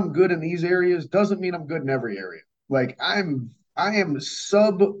because I'm good in these areas doesn't mean I'm good in every area. Like I'm I am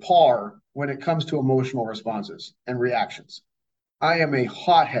subpar when it comes to emotional responses and reactions. I am a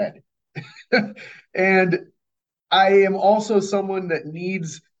hothead. And I am also someone that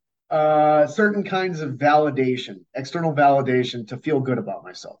needs certain kinds of validation, external validation to feel good about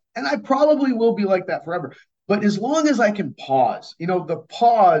myself. And I probably will be like that forever. But as long as I can pause, the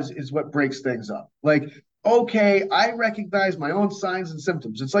pause is what breaks things up. Like, okay, I recognize my own signs and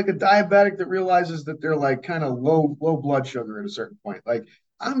symptoms. It's like a diabetic that realizes that they're like kind of low blood sugar at a certain point. Like,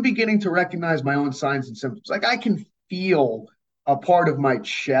 I'm beginning to recognize my own signs and symptoms. Like, I can feel a part of my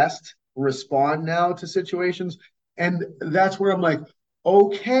chest respond now to situations. And that's where I'm like,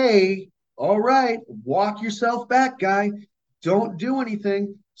 okay, all right, walk yourself back, guy. Don't do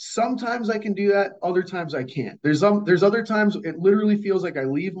anything. Sometimes I can do that, other times I can't. There's other times it literally feels like I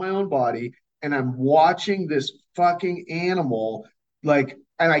leave my own body and I'm watching this fucking animal, like,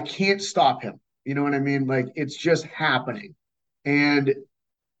 and I can't stop him. You know what I mean? Like, it's just happening. And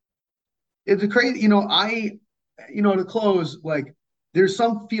it's a crazy, to close, like, there's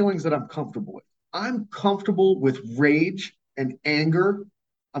some feelings that I'm comfortable with. I'm comfortable with rage and anger.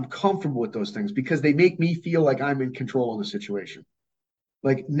 I'm comfortable with those things because they make me feel like I'm in control of the situation.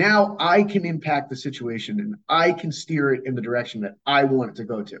 Like, now I can impact the situation and I can steer it in the direction that I want it to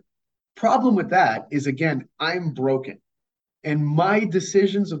go to. Problem with that is, again, I'm broken. And my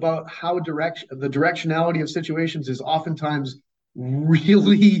decisions about the directionality of situations is oftentimes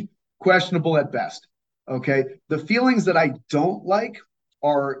really questionable at best. Okay. The feelings that I don't like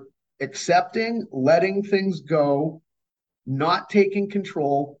are accepting, letting things go, not taking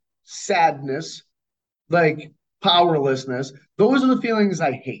control, sadness, like powerlessness. Those are the feelings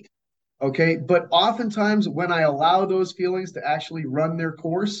I hate. Okay. But oftentimes, when I allow those feelings to actually run their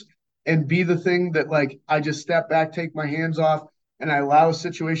course and be the thing that, like, I just step back, take my hands off, and I allow a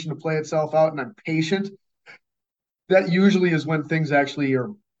situation to play itself out and I'm patient, that usually is when things actually are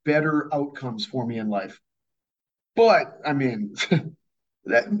better outcomes for me in life. But I mean,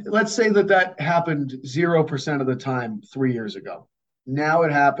 let's say that happened 0% of the time 3 years ago. Now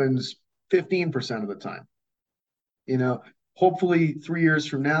it happens 15% of the time. You know, hopefully 3 years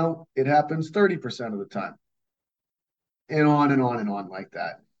from now, it happens 30% of the time, and on and on and on like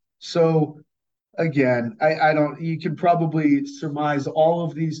that. So again, I don't, you can probably surmise all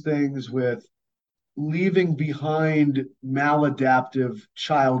of these things with leaving behind maladaptive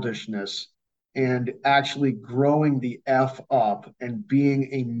childishness and actually growing the F up and being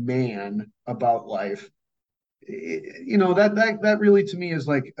a man about life. That really to me is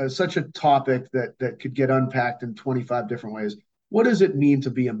like such a topic that could get unpacked in 25 different ways. What does it mean to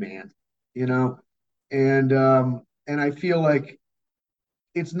be a man? You know, and I feel like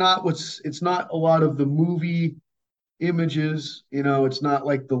it's not a lot of the movie images. It's not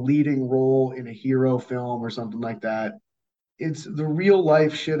like the leading role in a hero film or something like that. It's the real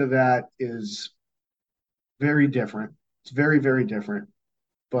life shit of that is very different. It's very, very different.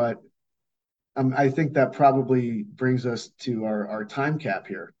 But I think that probably brings us to our time cap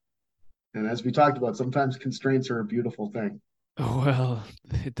here. And as we talked about, sometimes constraints are a beautiful thing. Oh, well,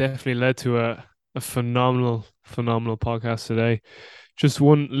 it definitely led to a phenomenal, phenomenal podcast today. Just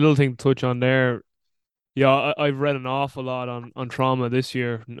one little thing to touch on there. Yeah, I've read an awful lot on trauma this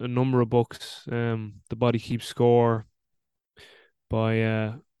year, a number of books. The Body Keeps Score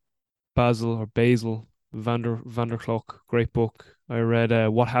by Basil Vanderklok, great book. I read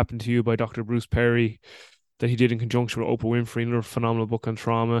What Happened to You by Dr. Bruce Perry that he did in conjunction with Oprah Winfrey, another phenomenal book on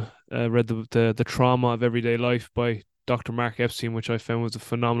trauma. Read the Trauma of Everyday Life by Dr. Mark Epstein, which I found was a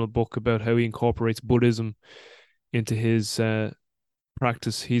phenomenal book about how he incorporates Buddhism into his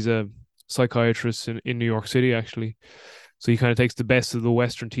practice. He's a psychiatrist in New York City, actually. So he kind of takes the best of the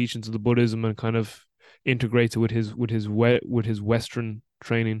Western teachings of the Buddhism and kind of integrates it with his Western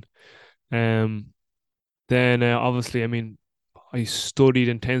training. Um, then obviously, I mean, I studied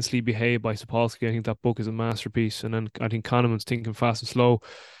Intensely Behave by Sapolsky. I think that book is a masterpiece. And then I think Kahneman's Thinking Fast and Slow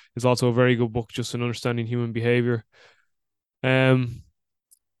is also a very good book just in understanding human behavior. Um,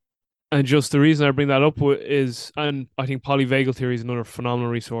 and just the reason I bring that up is, and I think polyvagal theory is another phenomenal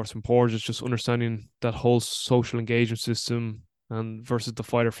resource. And Porges is just understanding that whole social engagement system and versus the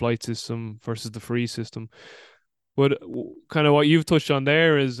fight or flight system versus the free system. But kind of what you've touched on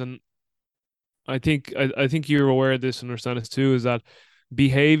there is, and I think you're aware of this and understand this too, is that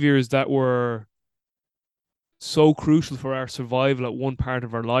behaviors that were so crucial for our survival at one part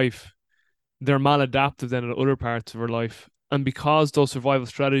of our life, they're maladaptive then at other parts of our life. And because those survival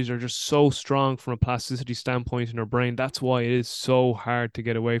strategies are just so strong from a plasticity standpoint in our brain, that's why it is so hard to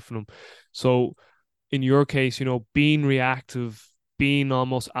get away from them. So in your case, being reactive, being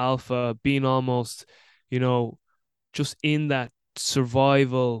almost alpha, being almost, you know, just in that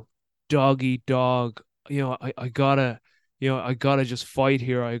survival dog eat dog, I gotta, I gotta just fight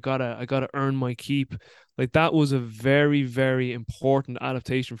here. I gotta earn my keep. Like that was a very, very important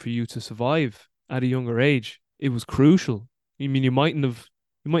adaptation for you to survive at a younger age. It was crucial. I mean, you mightn't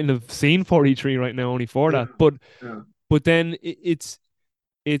have seen 43 right now only for Yeah. that, but Yeah. then it's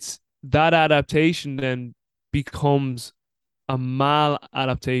that adaptation then becomes a mal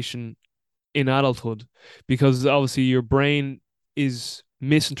adaptation in adulthood, because obviously your brain is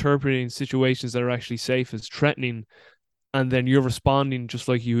misinterpreting situations that are actually safe as threatening, and then you're responding just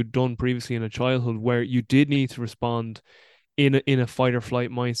like you had done previously in a childhood where you did need to respond in a fight or flight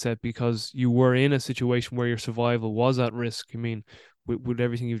mindset because you were in a situation where your survival was at risk. I mean, with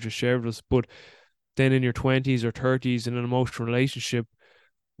everything you've just shared with us, but then in your 20s or 30s in an emotional relationship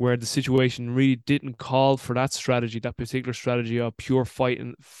where the situation really didn't call for that strategy, that particular strategy of pure fight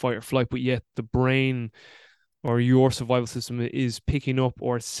or flight, but yet the brain or your survival system is picking up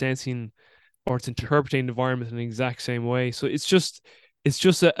or sensing or it's interpreting the environment in the exact same way. So it's just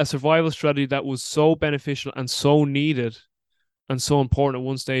a survival strategy that was so beneficial and so needed and so important at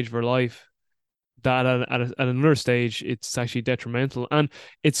one stage of our life that at another stage it's actually detrimental. And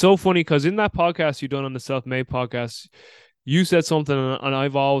it's so funny because in that podcast you done on the self-made podcast, you said something, and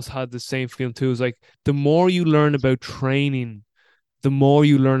I've always had the same feeling too. It's like the more you learn about training, the more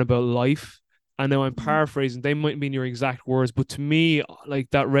you learn about life. And now I'm Mhm. paraphrasing, they might mean your exact words, but to me, like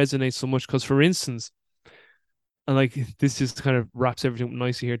that resonates so much because, for instance, and like this just kind of wraps everything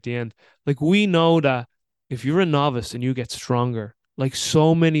nicely here at the end. Like we know that if you're a novice and you get stronger, like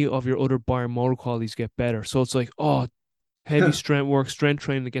so many of your other biomotor qualities get better. So it's like, oh, heavy strength work, strength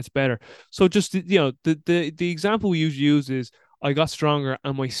training that gets better. So just the example we usually use is I got stronger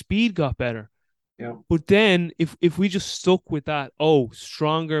and my speed got better. Yeah. But then if we just stuck with that, oh,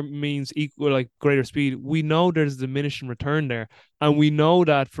 stronger means equal like greater speed, we know there's diminishing return there. And we know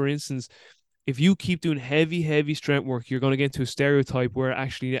that, for instance, if you keep doing heavy, heavy strength work, you're going to get into a stereotype where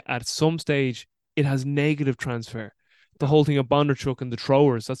actually at some stage it has negative transfer. The Yeah. whole thing of Bondarchuk and the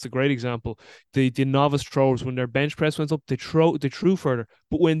throwers, that's a great example. The novice throwers, when their bench press went up, they threw further.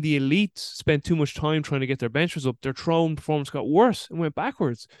 But when the elites spent too much time trying to get their bench press up, their throwing performance got worse and went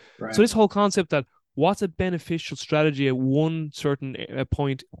backwards. So Right. this whole concept that what's a beneficial strategy at one certain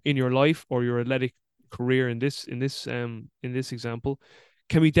point in your life or your athletic career in this example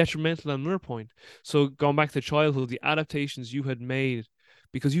can be detrimental at another point. So going back to childhood, the adaptations you had made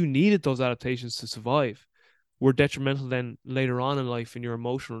because you needed those adaptations to survive were detrimental then later on in life in your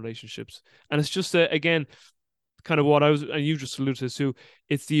emotional relationships. And it's just again kind of what I was, and you just alluded to this too.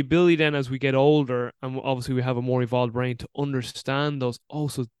 It's the ability then as we get older, and obviously we have a more evolved brain to understand those.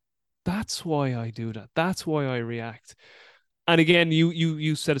 Also, that's why I do that. That's why I react. And again,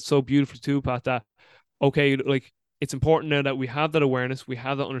 you said it so beautifully too, Pat. That okay, like it's important now that we have that awareness, we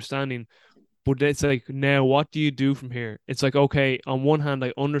have that understanding, but it's like, now what do you do from here? It's like, okay, on one hand,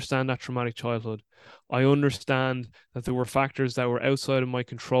 I understand that traumatic childhood. I understand that there were factors that were outside of my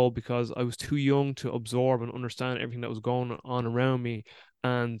control because I was too young to absorb and understand everything that was going on around me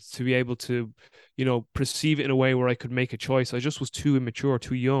and to be able to, perceive it in a way where I could make a choice. I just was too immature,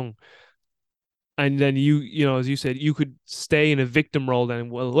 too young. And then as you said, you could stay in a victim role then.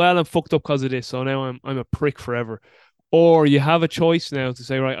 Well, I'm fucked up because of this, so now I'm a prick forever. Or you have a choice now to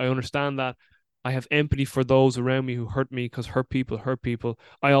say, right, I understand that. I have empathy for those around me who hurt me because hurt people hurt people.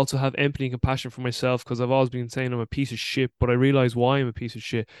 I also have empathy and compassion for myself because I've always been saying I'm a piece of shit, but I realize why I'm a piece of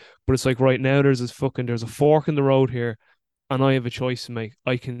shit. But it's like right now there's a fork in the road here, and I have a choice to make.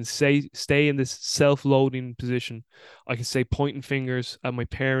 I can stay in this self-loathing position. I can say pointing fingers at my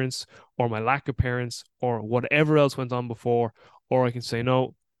parents or my lack of parents or whatever else went on before, or I can say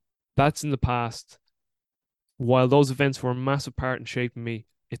no, that's in the past. While those events were a massive part in shaping me,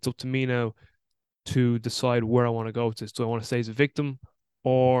 it's up to me now to decide where I want to go with this. Do I want to stay as a victim,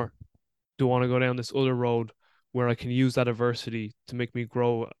 or do I want to go down this other road where I can use that adversity to make me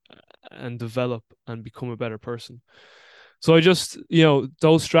grow and develop and become a better person? So I just,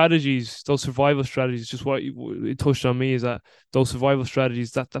 those strategies, those survival strategies, just what it touched on me is that those survival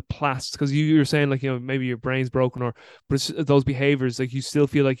strategies, that plast, because you're saying like, maybe your brain's broken but it's those behaviors, like you still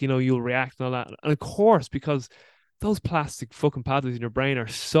feel like, you'll react and all that. And of course, because those plastic fucking pathways in your brain are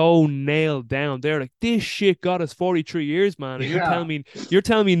so nailed down. They're like, this shit got us 43 years, man. And you're Yeah. telling me, you're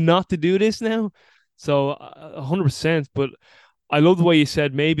telling me not to do this now. So 100%, but I love the way you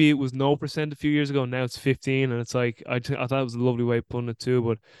said maybe it was no percent a few years ago. Now it's 15. And it's like, I thought it was a lovely way of putting it too.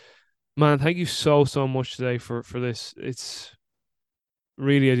 But man, thank you so, so much today for this. It's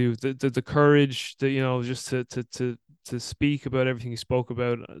really, I do. The courage that, just to speak about everything you spoke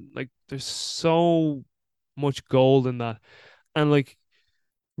about. Like, there's so much gold in that. And like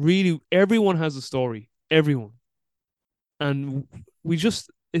really everyone has a story. Everyone. And we just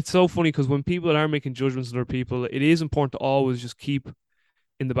it's so funny because when people are making judgments on other people, it is important to always just keep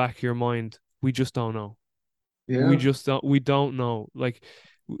in the back of your mind, we just don't know. We Yeah. just don't. We don't know. Like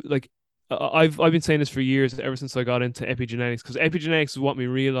I've been saying this for years, ever since I got into epigenetics, because epigenetics is what me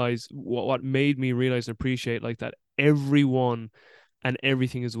realize, what made me realize and appreciate like that everyone and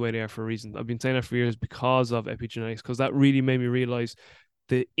everything is the way they are for a reason. I've been saying that for years because of epigenetics, because that really made me realize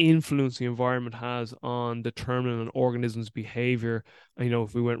the influence the environment has on determining an organism's behavior. And,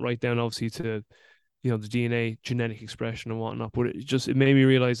 if we went right down, obviously, to the DNA genetic expression and whatnot. But it made me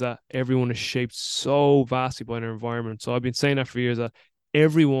realize that everyone is shaped so vastly by their environment. So I've been saying that for years, that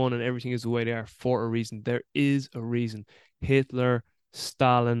everyone and everything is the way they are for a reason. There is a reason. Hitler,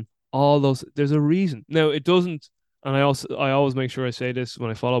 Stalin, all those. There's a reason. Now it doesn't, and I always make sure I say this when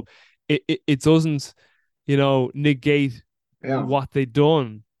I follow up. It doesn't, negate Yeah. what they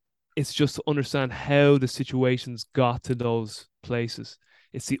done. It's just to understand how the situations got to those places.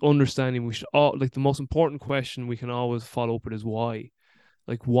 It's the understanding we should all like. The most important question we can always follow up with is why.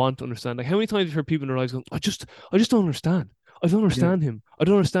 Like, want to understand. Like, how many times have you heard people in their lives going, I just don't understand. I don't Yeah. understand him. I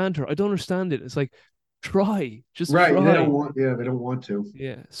don't understand her. I don't understand it. It's like, try, just Right. They don't try. want, yeah, they don't want to.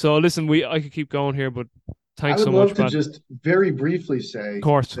 Yeah. So listen, I could keep going here, but I thanks would so love much, to Brad. Of just very briefly say that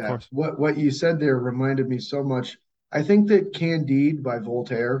course. what you said there reminded me so much. I think that Candide by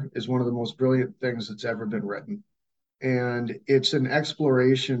Voltaire is one of the most brilliant things that's ever been written. And it's an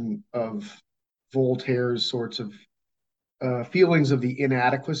exploration of Voltaire's sorts of feelings of the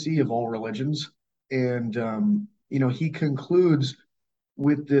inadequacy of all religions. And, he concludes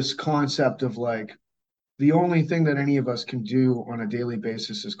with this concept of like, the only thing that any of us can do on a daily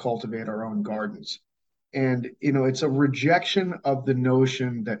basis is cultivate our own gardens. And, it's a rejection of the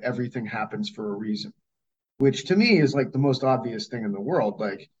notion that everything happens for a reason, which to me is like the most obvious thing in the world.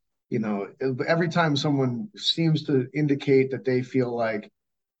 Like, every time someone seems to indicate that they feel like,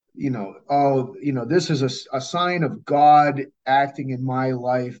 oh, this is a sign of God acting in my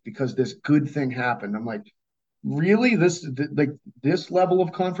life because this good thing happened. I'm like, really? Like this level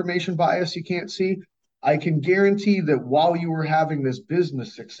of confirmation bias you can't see? I can guarantee that while you were having this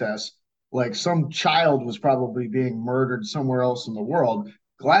business success, like some child was probably being murdered somewhere else in the world.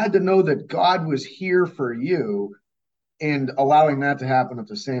 Glad to know that God was here for you and allowing that to happen at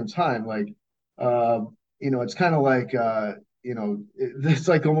the same time. Like, uh, it's kind of like, it's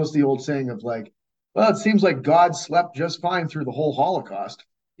like almost the old saying of like, well, it seems like God slept just fine through the whole Holocaust.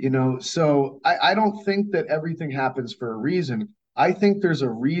 So I don't think that everything happens for a reason. I think there's a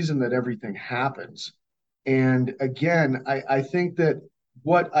reason that everything happens. And again, I think that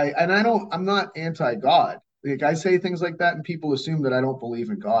I'm not anti God. Like I say things like that, and people assume that I don't believe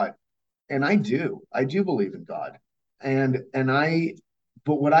in God. And I do believe in God. And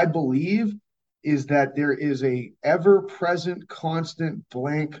but what I believe is that there is a ever present, constant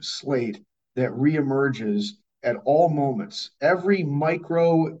blank slate that reemerges at all moments. Every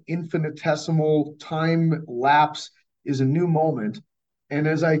micro infinitesimal time lapse is a new moment. And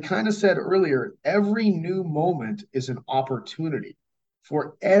as I kind of said earlier, every new moment is an opportunity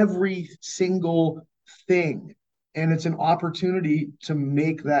for every single thing. And it's an opportunity to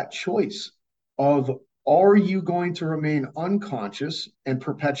make that choice of, are you going to remain unconscious and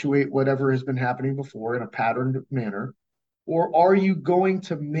perpetuate whatever has been happening before in a patterned manner? Or are you going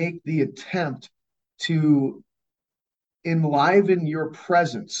to make the attempt to enliven your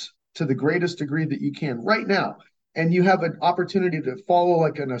presence to the greatest degree that you can right now? And you have an opportunity to follow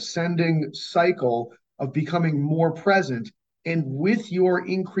like an ascending cycle of becoming more present. And with your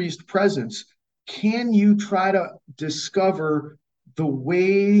increased presence, can you try to discover the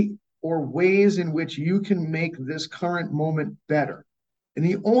way or ways in which you can make this current moment better? And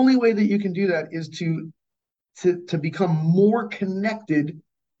the only way that you can do that is to become more connected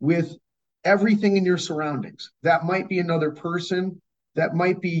with everything in your surroundings. That might be another person, that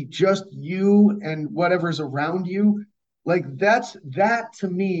might be just you and whatever's around you. Like that to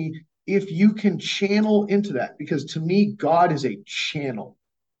me, if you can channel into that, because to me, God is a channel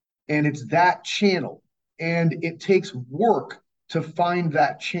and it's that channel. And it takes work to find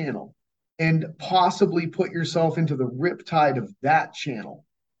that channel and possibly put yourself into the riptide of that channel.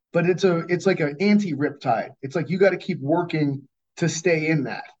 But it's like an anti-riptide. It's like you got to keep working to stay in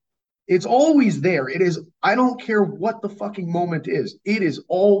that. It's always there. It is, I don't care what the fucking moment is. It is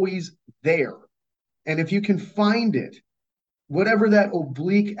always there. And if you can find it, whatever that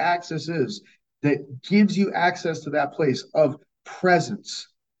oblique axis is that gives you access to that place of presence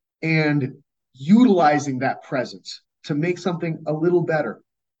and utilizing that presence to make something a little better,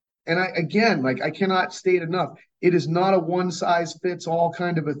 And again, like, I cannot state enough, it is not a one size fits all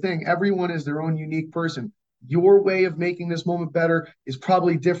kind of a thing. Everyone is their own unique person. Your way of making this moment better is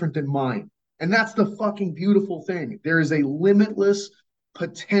probably different than mine. And that's the fucking beautiful thing. There is a limitless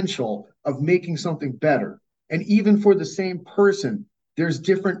potential of making something better. And even for the same person, there's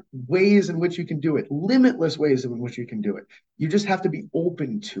different ways in which you can do it, limitless ways in which you can do it. You just have to be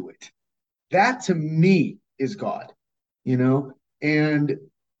open to it. That to me is God, you know? And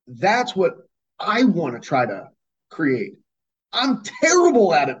that's what I want to try to create. I'm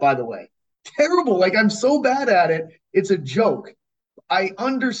terrible at it, by the way. Terrible. Like, I'm so bad at it. It's a joke. I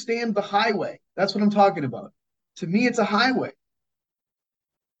understand the highway. That's what I'm talking about. To me, it's a highway.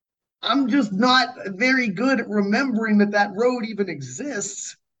 I'm just not very good at remembering that that road even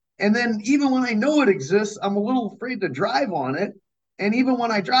exists. And then even when I know it exists, I'm a little afraid to drive on it. And even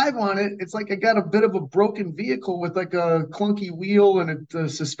when I drive on it, it's like I got a bit of a broken vehicle with like a clunky wheel, and the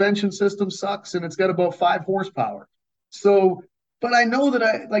suspension system sucks, and it's got about 5 horsepower. So, but I know that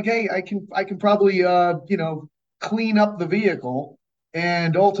I like, hey, I can probably clean up the vehicle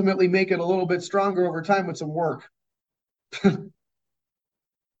and ultimately make it a little bit stronger over time with some work.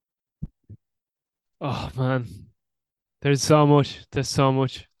 Oh man, there's so much. There's so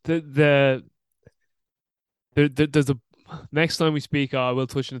much. There's a next time we speak, I will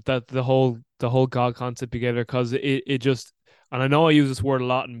touch on that the whole God concept together, because it just, and I know I use this word a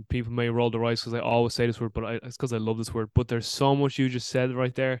lot and people may roll their eyes because I always say this word, but it's because I love this word. But there's so much you just said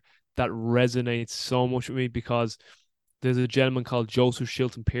right there that resonates so much with me, because there's a gentleman called Joseph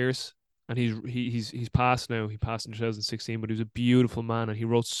Shilton Pierce, and he's passed now. He passed in 2016, but he was a beautiful man, and he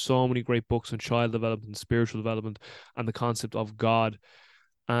wrote so many great books on child development and spiritual development and the concept of God.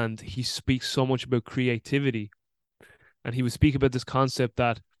 And he speaks so much about creativity, and he would speak about this concept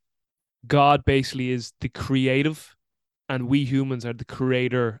that God basically is the creative and we humans are the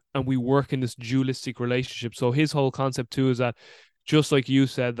creator, and we work in this dualistic relationship. So his whole concept too is that, just like you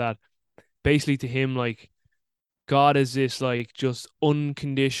said, that basically to him, like, God is this like just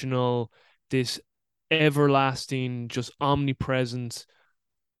unconditional, this everlasting, just omnipresent,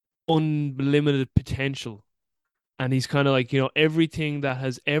 unlimited potential. And he's kind of like, everything that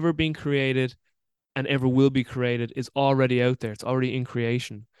has ever been created and ever will be created is already out there. It's already in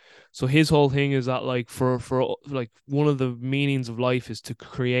creation. So his whole thing is that, like, for like one of the meanings of life is to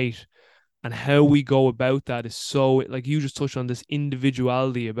create, and how we go about that is so, like, you just touched on this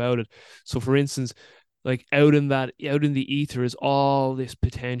individuality about it. So for instance, like, out in the ether is all this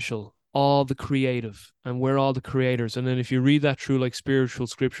potential, all the creative, and we're all the creators. And then if you read that through like spiritual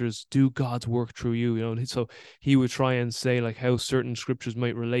scriptures, do God's work through you, so he would try and say like how certain scriptures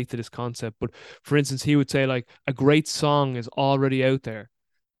might relate to this concept. But for instance, he would say like a great song is already out there,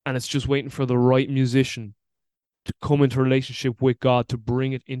 and it's just waiting for the right musician to come into relationship with God to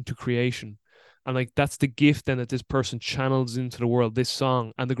bring it into creation. And like that's the gift then that this person channels into the world, this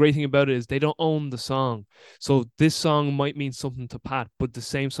song. And the great thing about it is they don't own the song. So this song might mean something to Pat, but the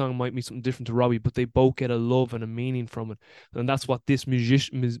same song might mean something different to Robbie, but they both get a love and a meaning from it. And that's what this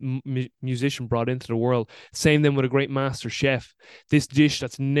musician brought into the world. Same then with a great master chef. This dish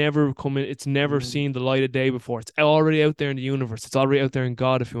that's never come in, it's never Mm-hmm. seen the light of day before. It's already out there in the universe. It's already out there in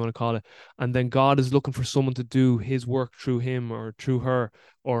God, if you want to call it. And then God is looking for someone to do his work through him or through her,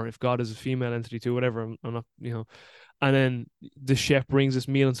 or if God is a female entity too, whatever. I'm not, And then the chef brings this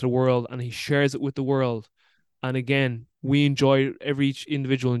meal into the world, and he shares it with the world. And again, we enjoy, every each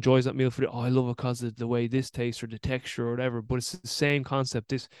individual enjoys that meal for I love it because of the way this tastes or the texture or whatever. But it's the same concept.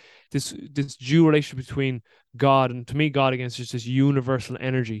 This dual relationship between God, and to me, God again is just this universal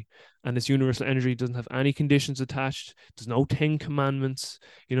energy. And this universal energy doesn't have any conditions attached. There's no 10 commandments.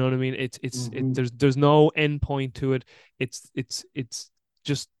 You know what I mean? Mm-hmm. There's no end point to it. It's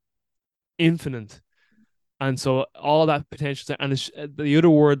just infinite. And so all that potential, and it's, the other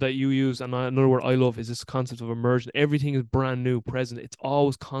word that you use, and another word I love, is this concept of immersion. Everything is brand new, present. It's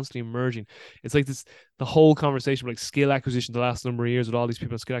always constantly emerging. It's like this, the whole conversation like skill acquisition the last number of years with all these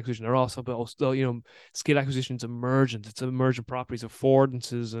people in skill acquisition, they're also about, skill acquisition is emergent. It's emergent properties,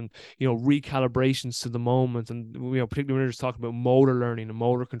 affordances, and, recalibrations to the moment. And, particularly when you're just talking about motor learning and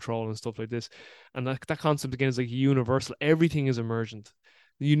motor control and stuff like this. And that concept again is like universal. Everything is emergent.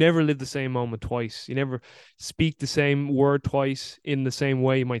 You never live the same moment twice. You never speak the same word twice in the same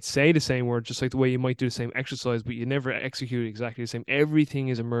way. You might say the same word, just like the way you might do the same exercise, but you never execute exactly the same. Everything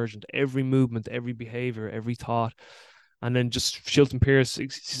is emergent. Every movement, every behavior, every thought. And then just Shilton Pierce,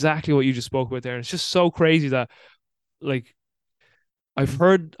 exactly what you just spoke about there. And it's just so crazy that, like, I've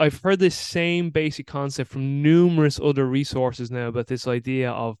heard this same basic concept from numerous other resources now about this idea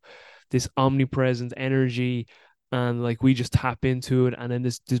of this omnipresent energy, and like we just tap into it, and then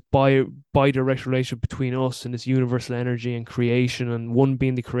this bi-direct relationship between us and this universal energy and creation, and one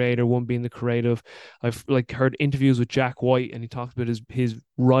being the creator, one being the creative. I've like heard interviews with Jack White, and he talked about his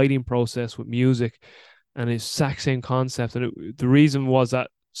writing process with music and his exact same concept. And the reason was that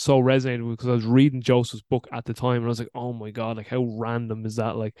so resonated because I was reading Joseph's book at the time, and I was like, oh my god, like how random is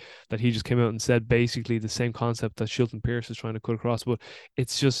that? Like that he just came out and said basically the same concept that Shilton Pierce is trying to cut across. But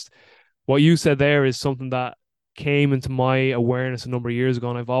it's just what you said there is something that came into my awareness a number of years ago,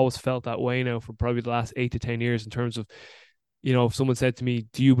 and I've always felt that way now for probably the last 8 to 10 years. In terms of, if someone said to me,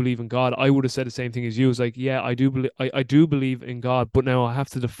 "Do you believe in God?" I would have said the same thing as you. It's like, yeah, I do believe, I do believe in God, but now I have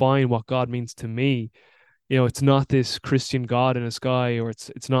to define what God means to me. It's not this Christian God in the sky, or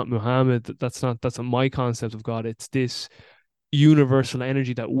it's not Muhammad. That's not my concept of God. It's this universal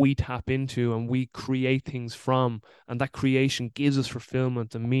energy that we tap into and we create things from, and that creation gives us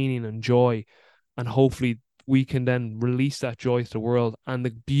fulfillment and meaning and joy, and hopefully we can then release that joy to the world. And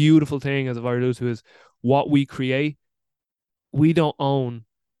the beautiful thing, as I've already alluded to, is what we create we don't own,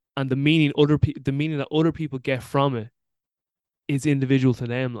 and the meaning that other people get from it is individual to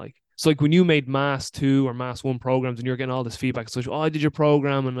them. Like, so like when you made Mass 2 or Mass 1 programs and you're getting all this feedback, so oh, I did your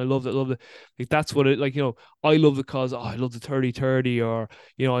program and I loved it. Like that's what it like, I love the cause, I love the 30-30, or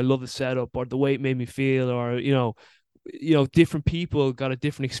I love the setup, or the way it made me feel, or different people got a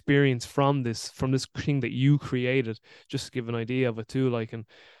different experience from this thing that you created, just to give an idea of it too. Like, and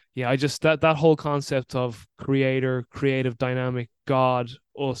yeah, I just that whole concept of creator, creative, dynamic, God,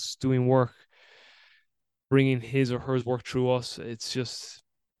 us doing work, bringing his or hers work through us. It's just,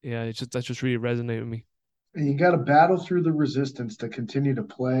 yeah, it's just that just really resonated with me. And you got to battle through the resistance to continue to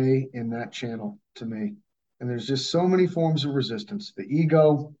play in that channel to me. And there's just so many forms of resistance. The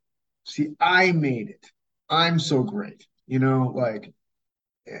ego, see, I made it. I'm so great. Like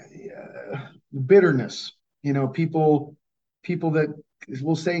bitterness, people that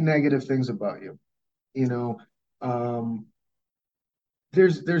will say negative things about you, you know. Um,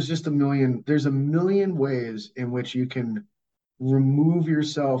 there's just there's a million ways in which you can remove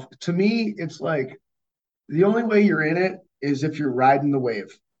yourself. To me, it's like the only way you're in it is if you're riding the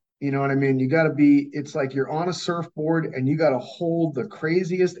wave. You know what I mean? It's like you're on a surfboard and you got to hold the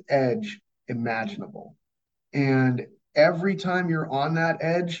craziest edge imaginable. And every time you're on that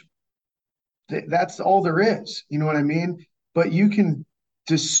edge, that's all there is. You know what I mean? But you can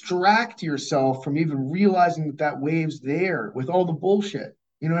distract yourself from even realizing that that wave's there with all the bullshit.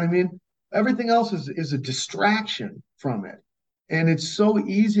 You know what I mean? Everything else is a distraction from it. And it's so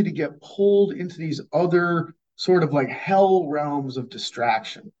easy to get pulled into these other sort of like hell realms of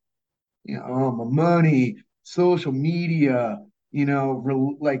distraction. Money, social media,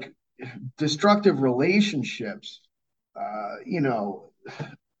 like destructive relationships, uh, you know,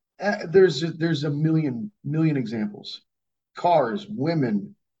 there's a million examples. Cars,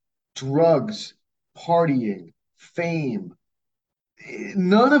 women, drugs, partying, fame.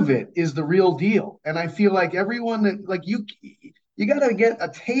 None of it is the real deal. And I feel like everyone that like you got to get a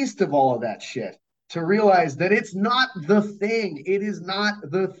taste of all of that shit to realize that it's not the thing. It is not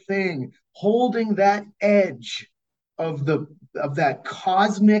the thing. Holding that edge of that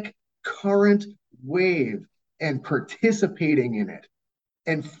cosmic current wave and participating in it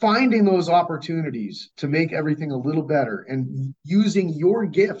and finding those opportunities to make everything a little better and using your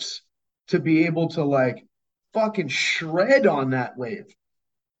gifts to be able to like fucking shred on that wave.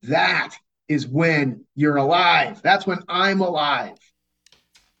 That is when you're alive. That's when I'm alive.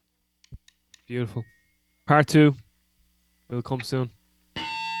 Beautiful. Part 2 will come soon.